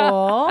 that's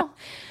cool.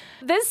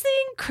 This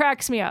thing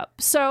cracks me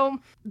up. So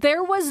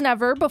there was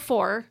never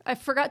before, I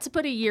forgot to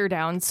put a year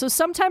down, so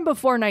sometime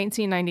before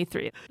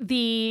 1993,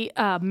 the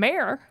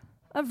mayor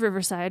of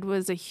Riverside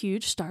was a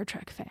huge Star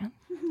Trek fan.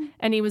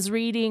 And he was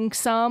reading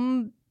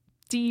some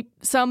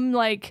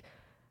like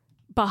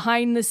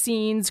behind the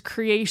scenes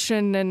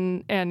creation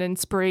and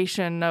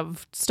inspiration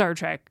of Star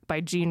Trek by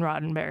Gene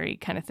Roddenberry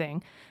kind of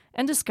thing,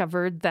 and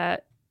discovered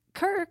that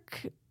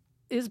Kirk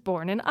is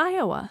born in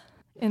Iowa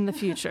in the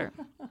future.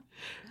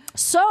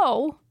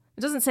 So,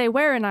 it doesn't say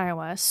where in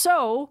Iowa.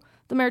 So,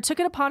 the mayor took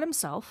it upon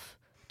himself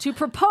to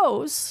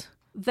propose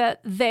that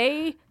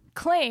they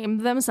claim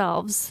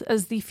themselves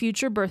as the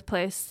future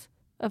birthplace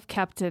of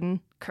Captain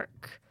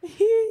Kirk.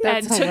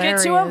 That's and took it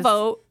to a hilarious.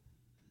 vote,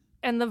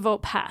 and the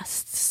vote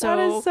passed. So, That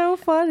is so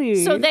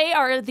funny. so they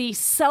are the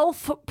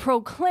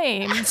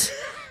self-proclaimed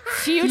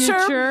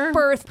future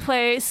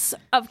birthplace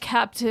of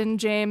Captain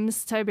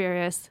James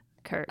Tiberius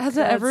Kirk. Has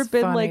it ever That's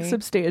been like funny.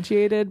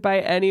 substantiated by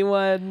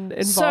anyone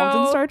involved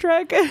in Star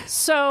Trek?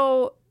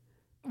 So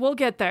we'll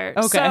get there.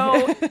 Okay.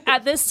 So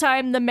at this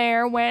time, the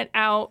mayor went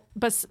out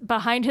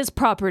behind his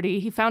property.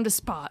 He found a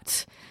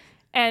spot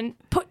and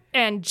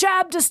and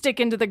jabbed a stick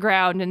into the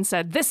ground and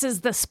said, "This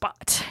is the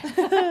spot."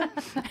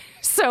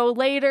 So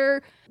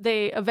later,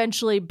 they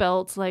eventually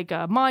built like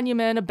a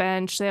monument, a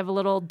bench. They have a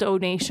little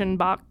donation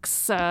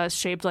box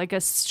shaped like a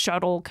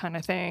shuttle kind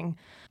of thing.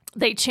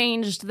 They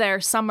changed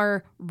their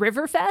summer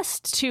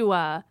Riverfest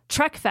to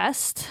Trek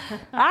Fest.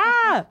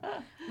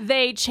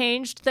 They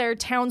changed their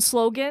town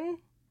slogan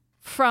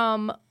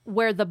from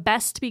 "Where the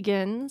best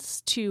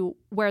begins" to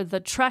 "Where the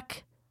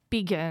Trek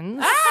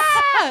begins."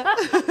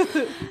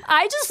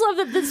 I just love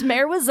that this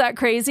mayor was that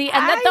crazy,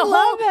 and that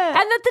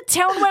and that the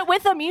town went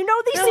with him. You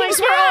know, these things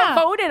were all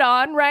voted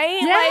on, right?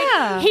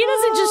 Yeah. Like, he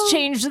doesn't just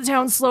change the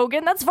town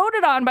slogan. That's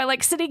voted on by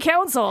like city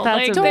council.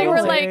 That's like they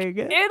were like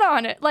amazing. in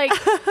on it. Like,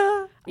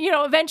 you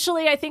know,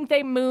 eventually I think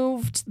they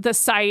moved the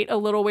site a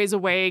little ways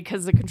away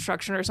because of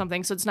construction or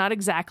something. So it's not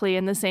exactly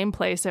in the same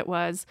place it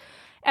was.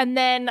 And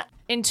then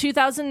in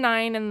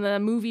 2009, in the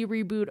movie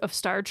reboot of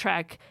Star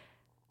Trek,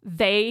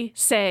 they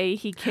say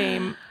he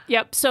came.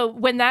 Yep. So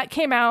when that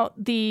came out,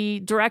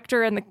 the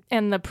director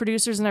and the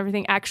producers and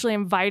everything actually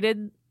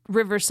invited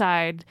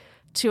Riverside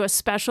to a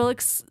special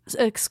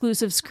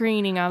exclusive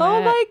screening of it.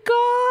 Oh my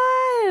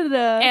God.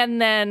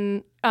 And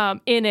then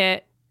in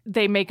it,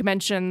 they make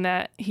mention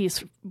that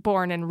he's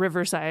born in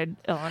Riverside,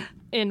 That's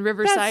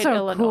so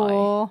Illinois.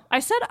 cool. I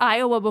said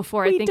Iowa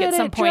before, I think, did at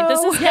some it, point. Joe.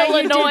 This is Yeah,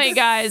 you did Illinois,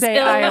 guys. say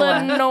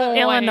Iowa.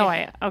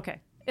 Illinois. Okay.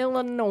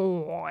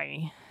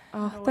 Illinois.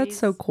 Oh, that's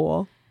so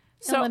cool.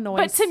 So, Illinois.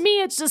 but to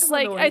me, it's just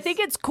like, I Illinois. think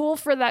it's cool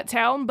for that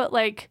town, but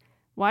like,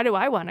 why do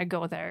I want to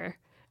go there?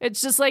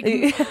 It's just like,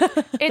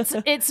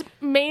 it's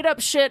made up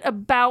shit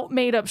about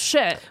made up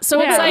shit.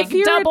 So Yeah. it's like If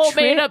you're a double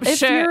made up if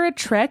shit. you're a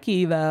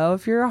Trekkie, though,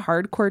 if you're a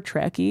hardcore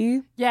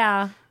Trekkie,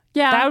 Yeah.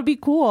 Yeah. that would be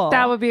cool.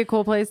 That would be a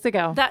cool place to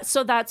go.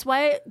 So that's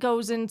why it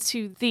goes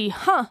into the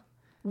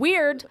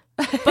weird,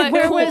 but But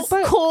cool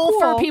for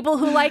cool. people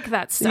who like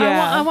that stuff.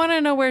 Yeah. I want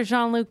to know where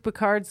Jean-Luc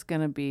Picard's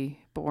going to be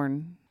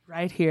born.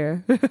 right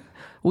here.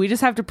 We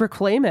just have to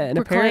proclaim it, and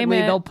Proclaim apparently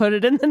it. they'll put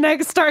it in the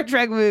next Star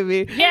Trek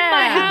movie. Yeah. In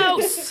my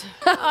house.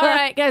 All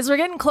right, guys, we're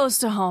getting close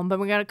to home, but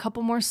we got a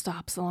couple more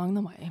stops along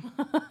the way.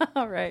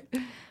 All right.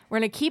 We're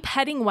going to keep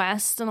heading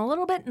west and a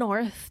little bit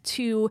north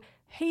to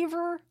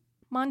Haver,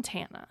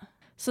 Montana.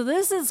 So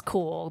this is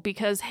cool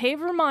because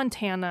Haver,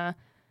 Montana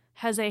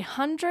has a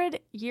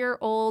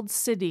 100-year-old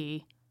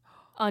city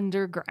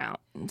underground.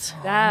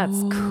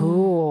 That's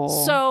cool.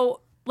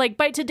 So, like,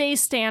 by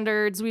today's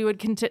standards, we would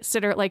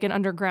consider it like an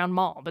underground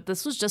mall, but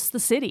this was just the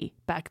city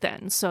back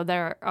then. So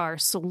there are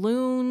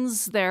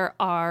saloons, there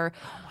are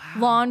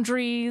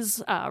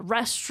laundries,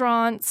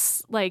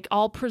 restaurants, like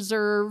all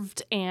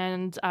preserved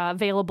and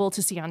available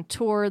to see on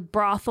tour,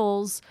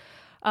 brothels.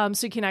 So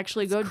you can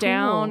actually go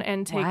down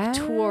and take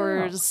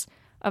tours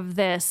of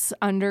this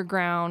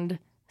underground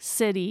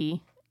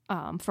city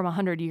from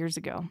 100 years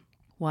ago.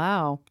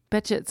 Wow.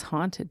 Bet you it's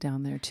haunted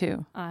down there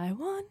too. I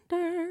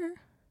wonder.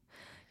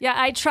 Yeah,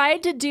 I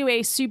tried to do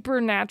a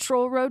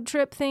supernatural road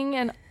trip thing,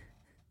 and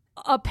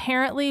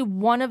apparently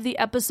one of the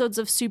episodes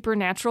of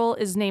Supernatural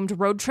is named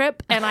Road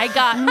Trip, and I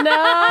got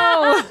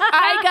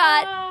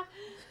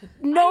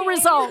no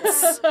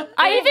results.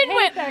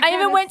 I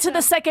even went to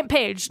the second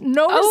page.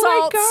 No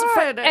results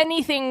for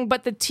anything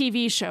but the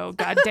TV show.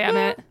 God damn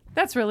it.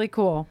 That's really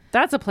cool.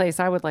 That's a place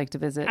I would like to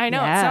visit. I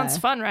know, Yeah. it sounds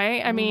fun,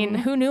 right? I mean,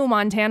 who knew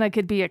Montana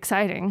could be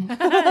exciting?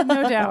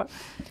 No doubt.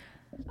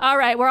 All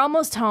right, we're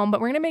almost home,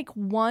 but we're going to make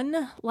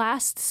one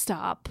last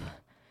stop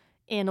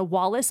in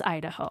Wallace,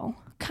 Idaho.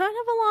 Kind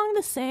of along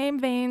the same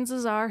veins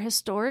as our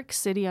historic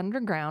city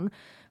underground.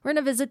 We're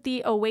going to visit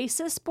the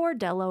Oasis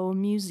Bordello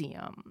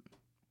Museum.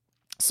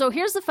 So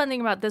here's the fun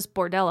thing about this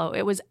bordello.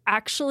 It was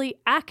actually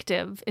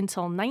active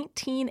until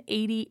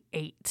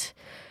 1988.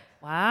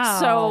 Wow.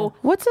 So,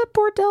 What's a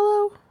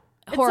bordello?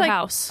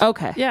 whorehouse.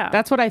 Okay. Yeah.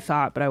 That's what I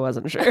thought, but I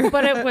wasn't sure.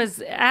 But it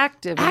was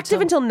active.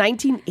 Active until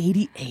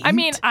 1988. I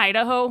mean,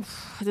 Idaho.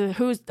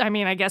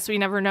 I guess we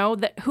never know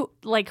that who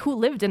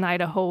lived in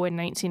Idaho in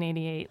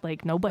 1988.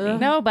 Like nobody.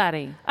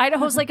 Nobody.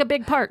 Idaho's like a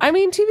big park. I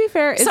mean, to be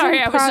fair, Sorry,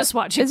 I was just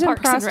watching Isn't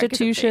Parks and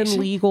prostitution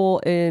Recreation.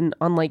 legal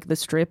on like the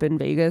Strip in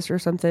Vegas or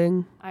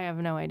something? I have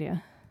no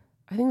idea.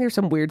 I think there's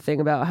some weird thing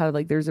about how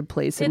like there's a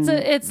place in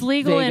It's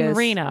legal in Vegas.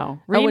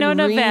 Reno. Oh, in Reno,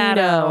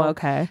 Nevada. Reno,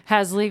 okay.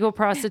 Has legal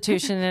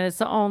prostitution, and it's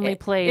the only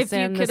place If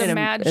you in could the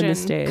imagine, in the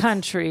States.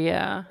 country.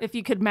 Yeah. if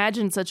you could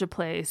imagine such a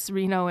place,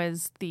 Reno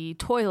is the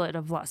toilet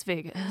of Las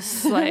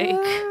Vegas. Like,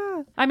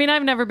 I mean,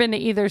 I've never been to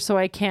either, so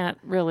I can't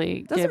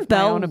really Doesn't give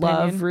Belle my own opinion.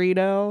 love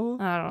Reno?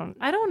 I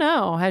I don't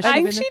know. Has she I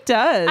been think she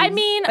does. I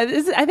mean-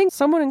 I think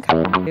someone in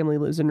my family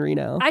lives in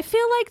Reno. I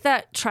feel like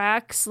that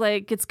tracks.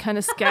 Like, it's kind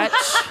of sketch.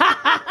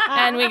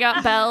 And we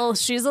got Belle.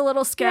 She's a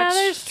little sketch. Yeah,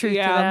 there's truth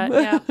Yeah. to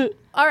that. Yeah.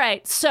 All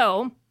right.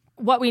 So,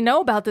 what we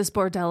know about this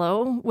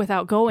bordello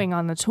without going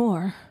on the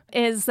tour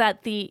is that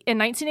in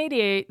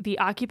 1988, the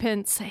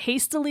occupants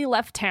hastily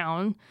left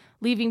town,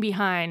 leaving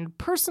behind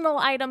personal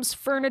items,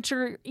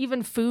 furniture,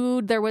 even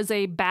food. There was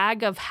a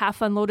bag of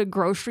half unloaded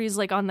groceries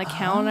like on the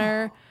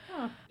counter.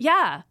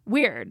 Yeah,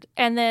 weird.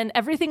 And then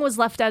everything was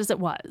left as it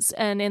was.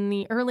 And in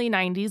the early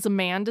 90s, a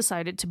man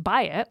decided to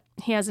buy it.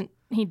 He hasn't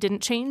He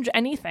didn't change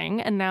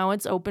anything, and now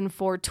it's open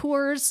for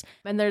tours.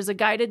 And there's a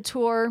guided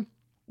tour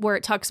where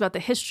it talks about the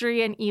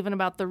history and even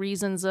about the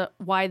reasons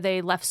why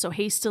they left so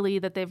hastily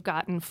that they've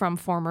gotten from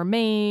former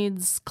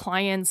maids,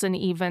 clients, and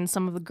even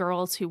some of the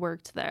girls who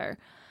worked there.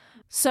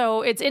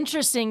 So it's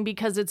interesting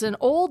because it's an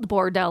old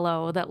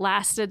bordello that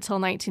lasted till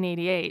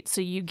 1988.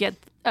 So you get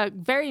a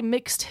very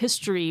mixed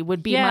history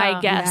would be my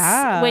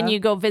guess when you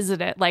go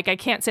visit it. Like, I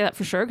can't say that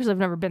for sure because I've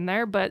never been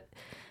there, but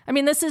I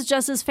mean, this is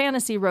Jess's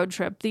fantasy road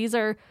trip. These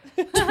are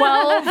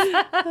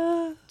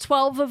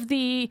 12 of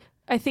the,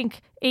 I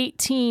think,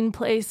 18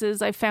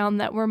 places I found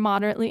that were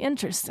moderately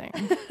interesting.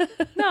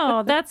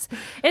 No,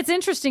 it's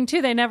interesting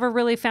too. They never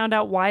really found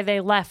out why they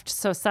left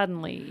so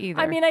suddenly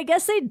either. I mean, I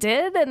guess they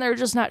did, and they're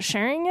just not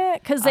sharing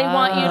it because they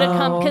want you to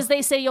come, because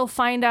they say you'll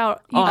find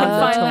out. You can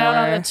find out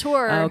on the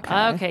tour.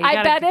 Okay.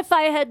 I bet if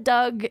I had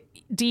dug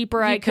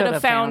deeper, I could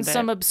have found it.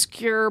 some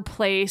obscure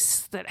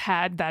place that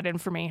had that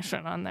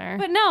information on there.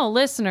 But no,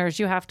 listeners,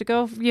 you have to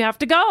go. You have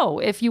to go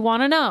if you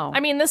want to know.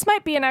 I mean, this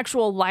might be an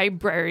actual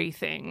library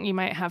thing. You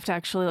might have to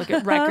actually look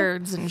at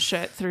records and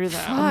shit through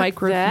them.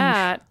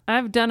 Microfiche.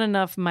 I've done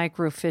enough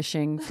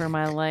microfishing for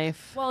my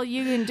life. Well,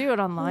 you can do it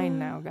online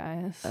now,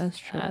 guys. That's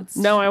true.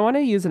 No, I want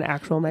to use an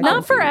actual microfiche.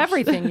 Not for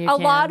everything. A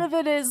lot of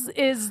it is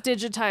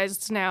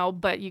digitized now,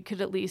 but you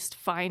could at least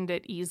find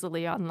it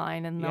easily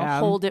online, and they'll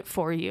hold it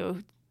for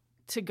you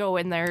to go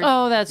in there.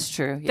 Oh, that's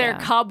true. Yeah. Their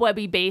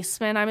cobwebby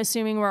basement, I'm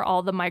assuming, where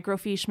all the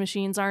microfiche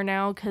machines are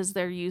now because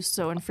they're used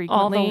so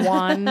infrequently.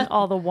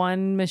 All the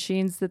one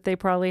machines that they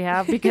probably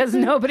have because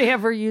nobody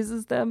ever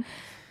uses them.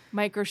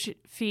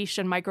 Microfiche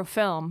and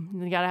microfilm.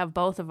 You got to have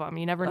both of them.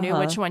 You never knew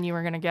which one you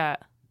were going to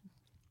get.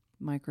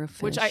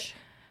 Microfiche. Which I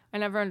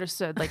never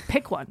understood. Like,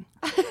 pick one.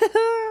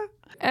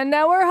 And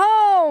now we're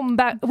home.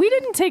 We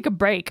didn't take a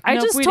break. I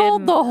just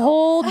told the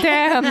whole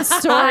damn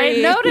story. I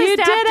noticed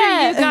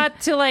after you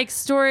got to like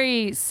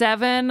story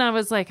 7, I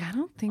was like, I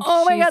don't think.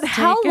 Oh my God,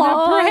 how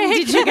long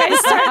did you guys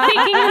start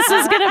thinking this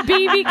was going to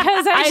be?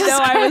 Because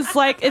I was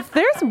like, if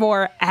there's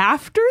more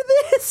after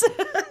this.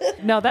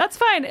 No, that's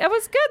fine. It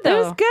was good though.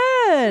 It was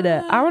good.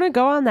 I want to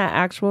go on that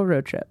actual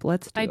road trip.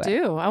 Let's do it. I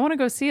do. I want to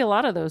go see a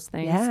lot of those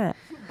things. Yeah.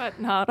 But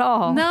not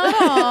all. Not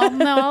all.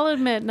 No, I'll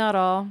admit, not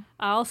all.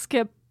 I'll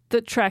skip the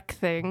Trek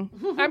thing.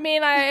 I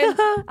mean, I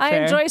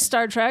enjoy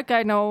Star Trek.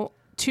 I know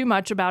too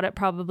much about it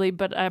probably,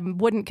 but I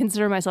wouldn't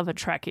consider myself a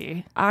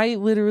Trekkie. I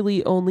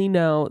literally only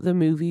know the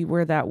movie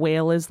where that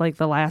whale is like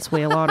the last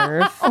whale on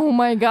Earth. Oh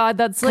my God,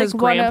 that's like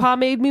Grandpa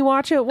made me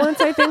watch it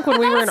once, I think, when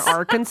we were in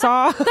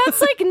Arkansas.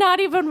 That's like not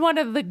even one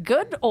of the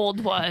good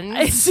old ones.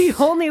 It's the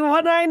only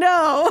one I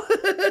know.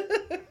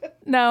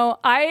 No,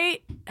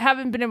 I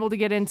haven't been able to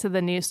get into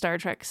the new Star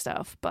Trek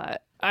stuff,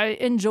 but I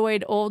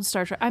enjoyed old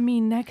Star Trek. I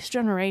mean, Next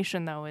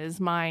Generation, though, is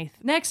my...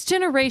 Next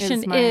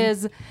Generation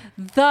is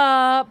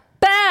the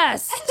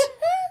best.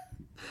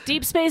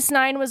 Deep Space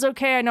Nine was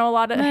okay. I know a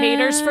lot of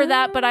haters for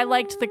that, but I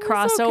liked the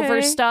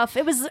crossover stuff.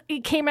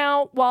 It came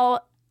out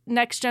while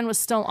Next Gen was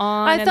still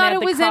on. I thought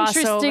it was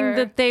interesting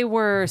that they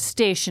were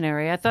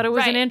stationary. I thought it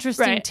was an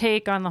interesting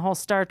take on the whole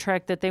Star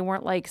Trek, that they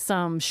weren't like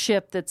some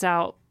ship that's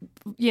out,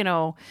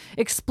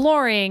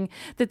 exploring,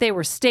 that they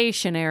were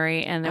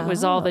stationary, and it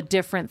was all the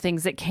different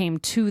things that came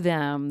to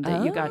them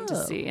that you got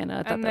to see. And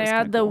I thought they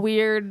had the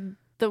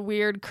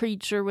weird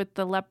creature with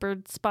the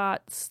leopard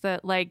spots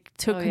that like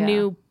took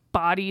new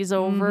bodies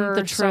over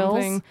the or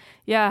something.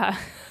 Yeah.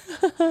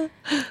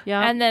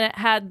 Yeah. And then it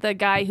had the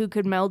guy who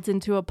could melt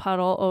into a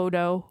puddle,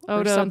 Odo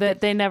that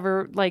they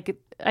never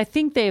I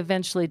think they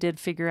eventually did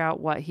figure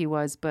out what he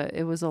was, but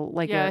it was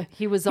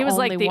he was the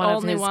only one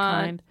of his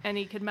kind. And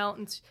he could melt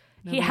into...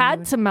 He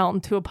had to melt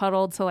into a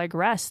puddle to like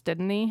rest,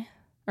 didn't he?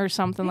 Or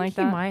something like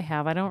that. He might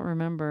have. I don't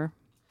remember.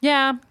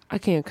 Yeah. I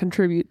can't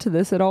contribute to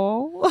this at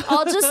all.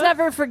 I'll just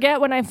never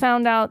forget when I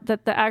found out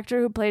that the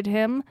actor who played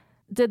him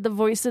did the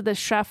voice of the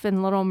chef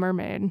in Little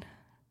Mermaid.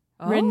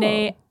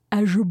 Rene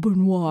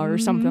Auberjonois or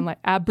something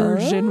like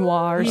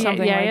Auberjonois or something like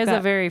that. Yeah, he has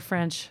a very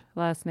French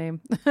last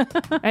name.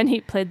 And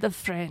he played the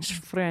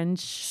French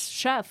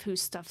chef who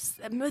stuffs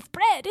them with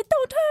bread. It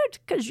don't hurt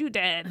because you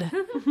dead.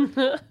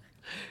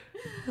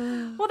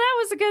 Well, that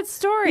was a good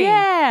story.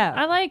 Yeah.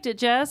 I liked it,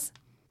 Jess.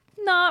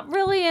 Not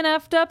really an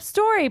effed up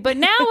story, but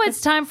now it's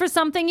time for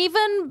something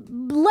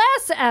even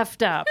less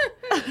effed up.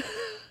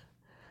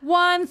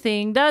 One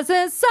thing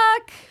doesn't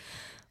suck.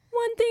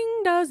 One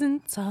thing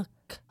doesn't suck.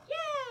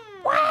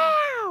 Yeah.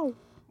 Wow.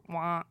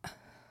 Wah.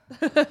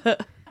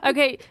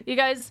 Okay, you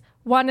guys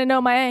want to know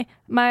my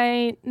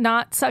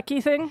not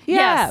sucky thing?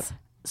 Yeah. Yes.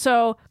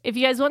 So if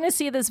you guys want to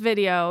see this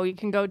video, you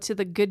can go to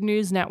the Good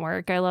News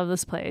Network. I love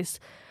this place.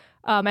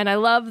 And I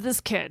love this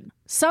kid.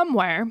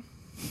 Somewhere,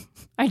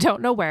 I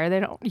don't know where, they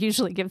don't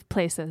usually give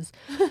places,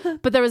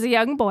 but there was a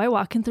young boy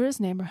walking through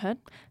his neighborhood,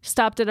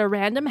 stopped at a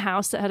random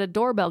house that had a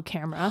doorbell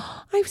camera.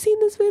 I've seen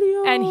this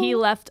video. And he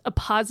left a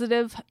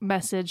positive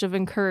message of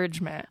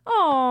encouragement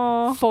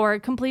for a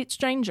complete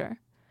stranger.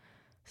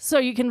 So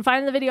you can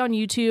find the video on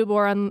YouTube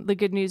or on the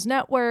Good News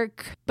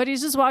Network, but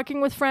he's just walking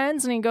with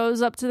friends and he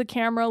goes up to the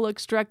camera,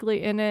 looks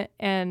directly in it,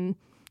 and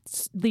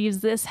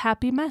leaves this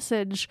happy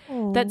message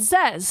that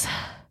says,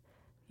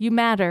 you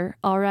matter,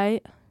 all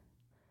right?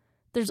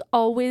 There's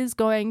always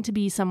going to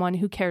be someone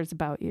who cares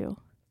about you.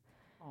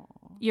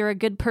 You're a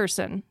good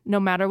person. No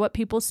matter what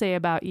people say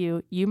about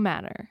you, you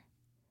matter.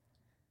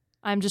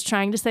 I'm just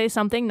trying to say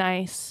something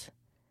nice.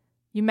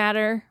 You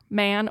matter,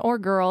 man or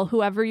girl,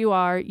 whoever you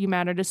are, you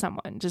matter to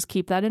someone. Just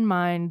keep that in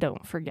mind.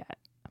 Don't forget.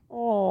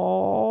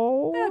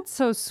 Oh, that's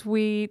so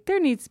sweet. There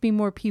needs to be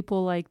more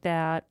people like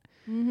that.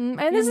 Mm-hmm.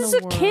 And this is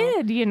a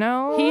kid, you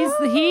know.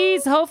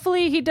 He's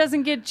hopefully he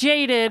doesn't get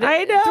jaded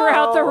I know.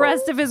 throughout the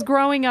rest of his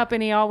growing up,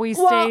 and he always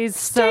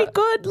stay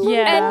good.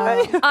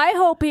 Yeah. And I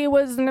hope he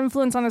was an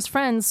influence on his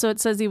friends. So it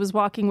says he was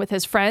walking with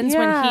his friends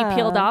when he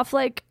peeled off.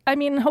 Like, I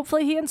mean,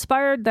 hopefully he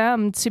inspired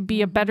them to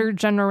be a better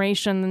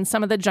generation than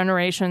some of the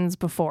generations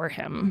before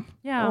him.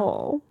 Yeah.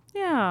 Oh,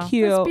 Yeah.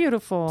 cute. That's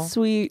beautiful.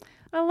 Sweet.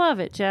 I love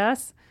it,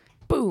 Jess.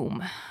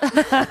 Boom.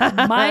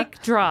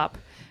 Mic drop.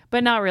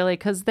 But not really,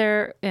 because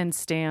they're in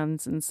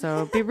stands, and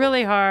so it'd be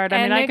really hard. I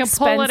mean, And I can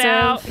pull it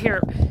out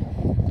here.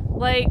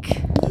 Like,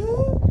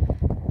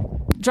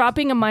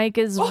 dropping a mic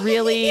is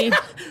really...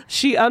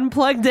 She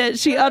unplugged it.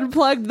 She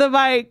unplugged the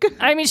mic.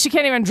 I mean, she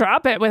can't even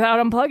drop it without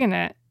unplugging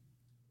it.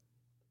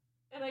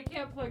 And I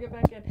can't plug it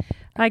back in.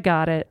 I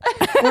got it.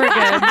 We're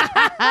good.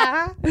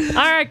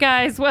 All right,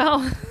 guys.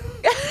 Well,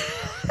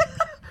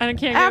 I can't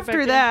get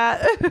After it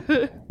back in.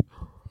 that.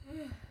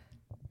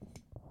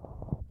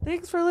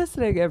 Thanks for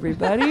listening,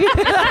 everybody.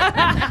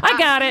 I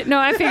got it. No,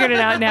 I figured it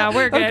out now.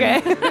 We're good.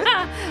 Okay.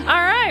 All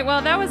right.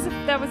 Well, that was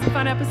a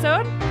fun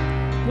episode.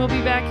 We'll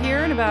be back here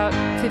in about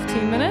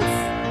 15 minutes.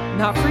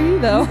 Not for you,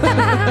 though. Or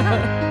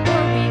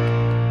a week.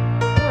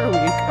 For a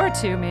week. Or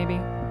two, maybe.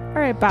 All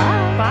right, bye.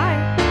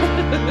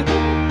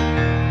 Bye.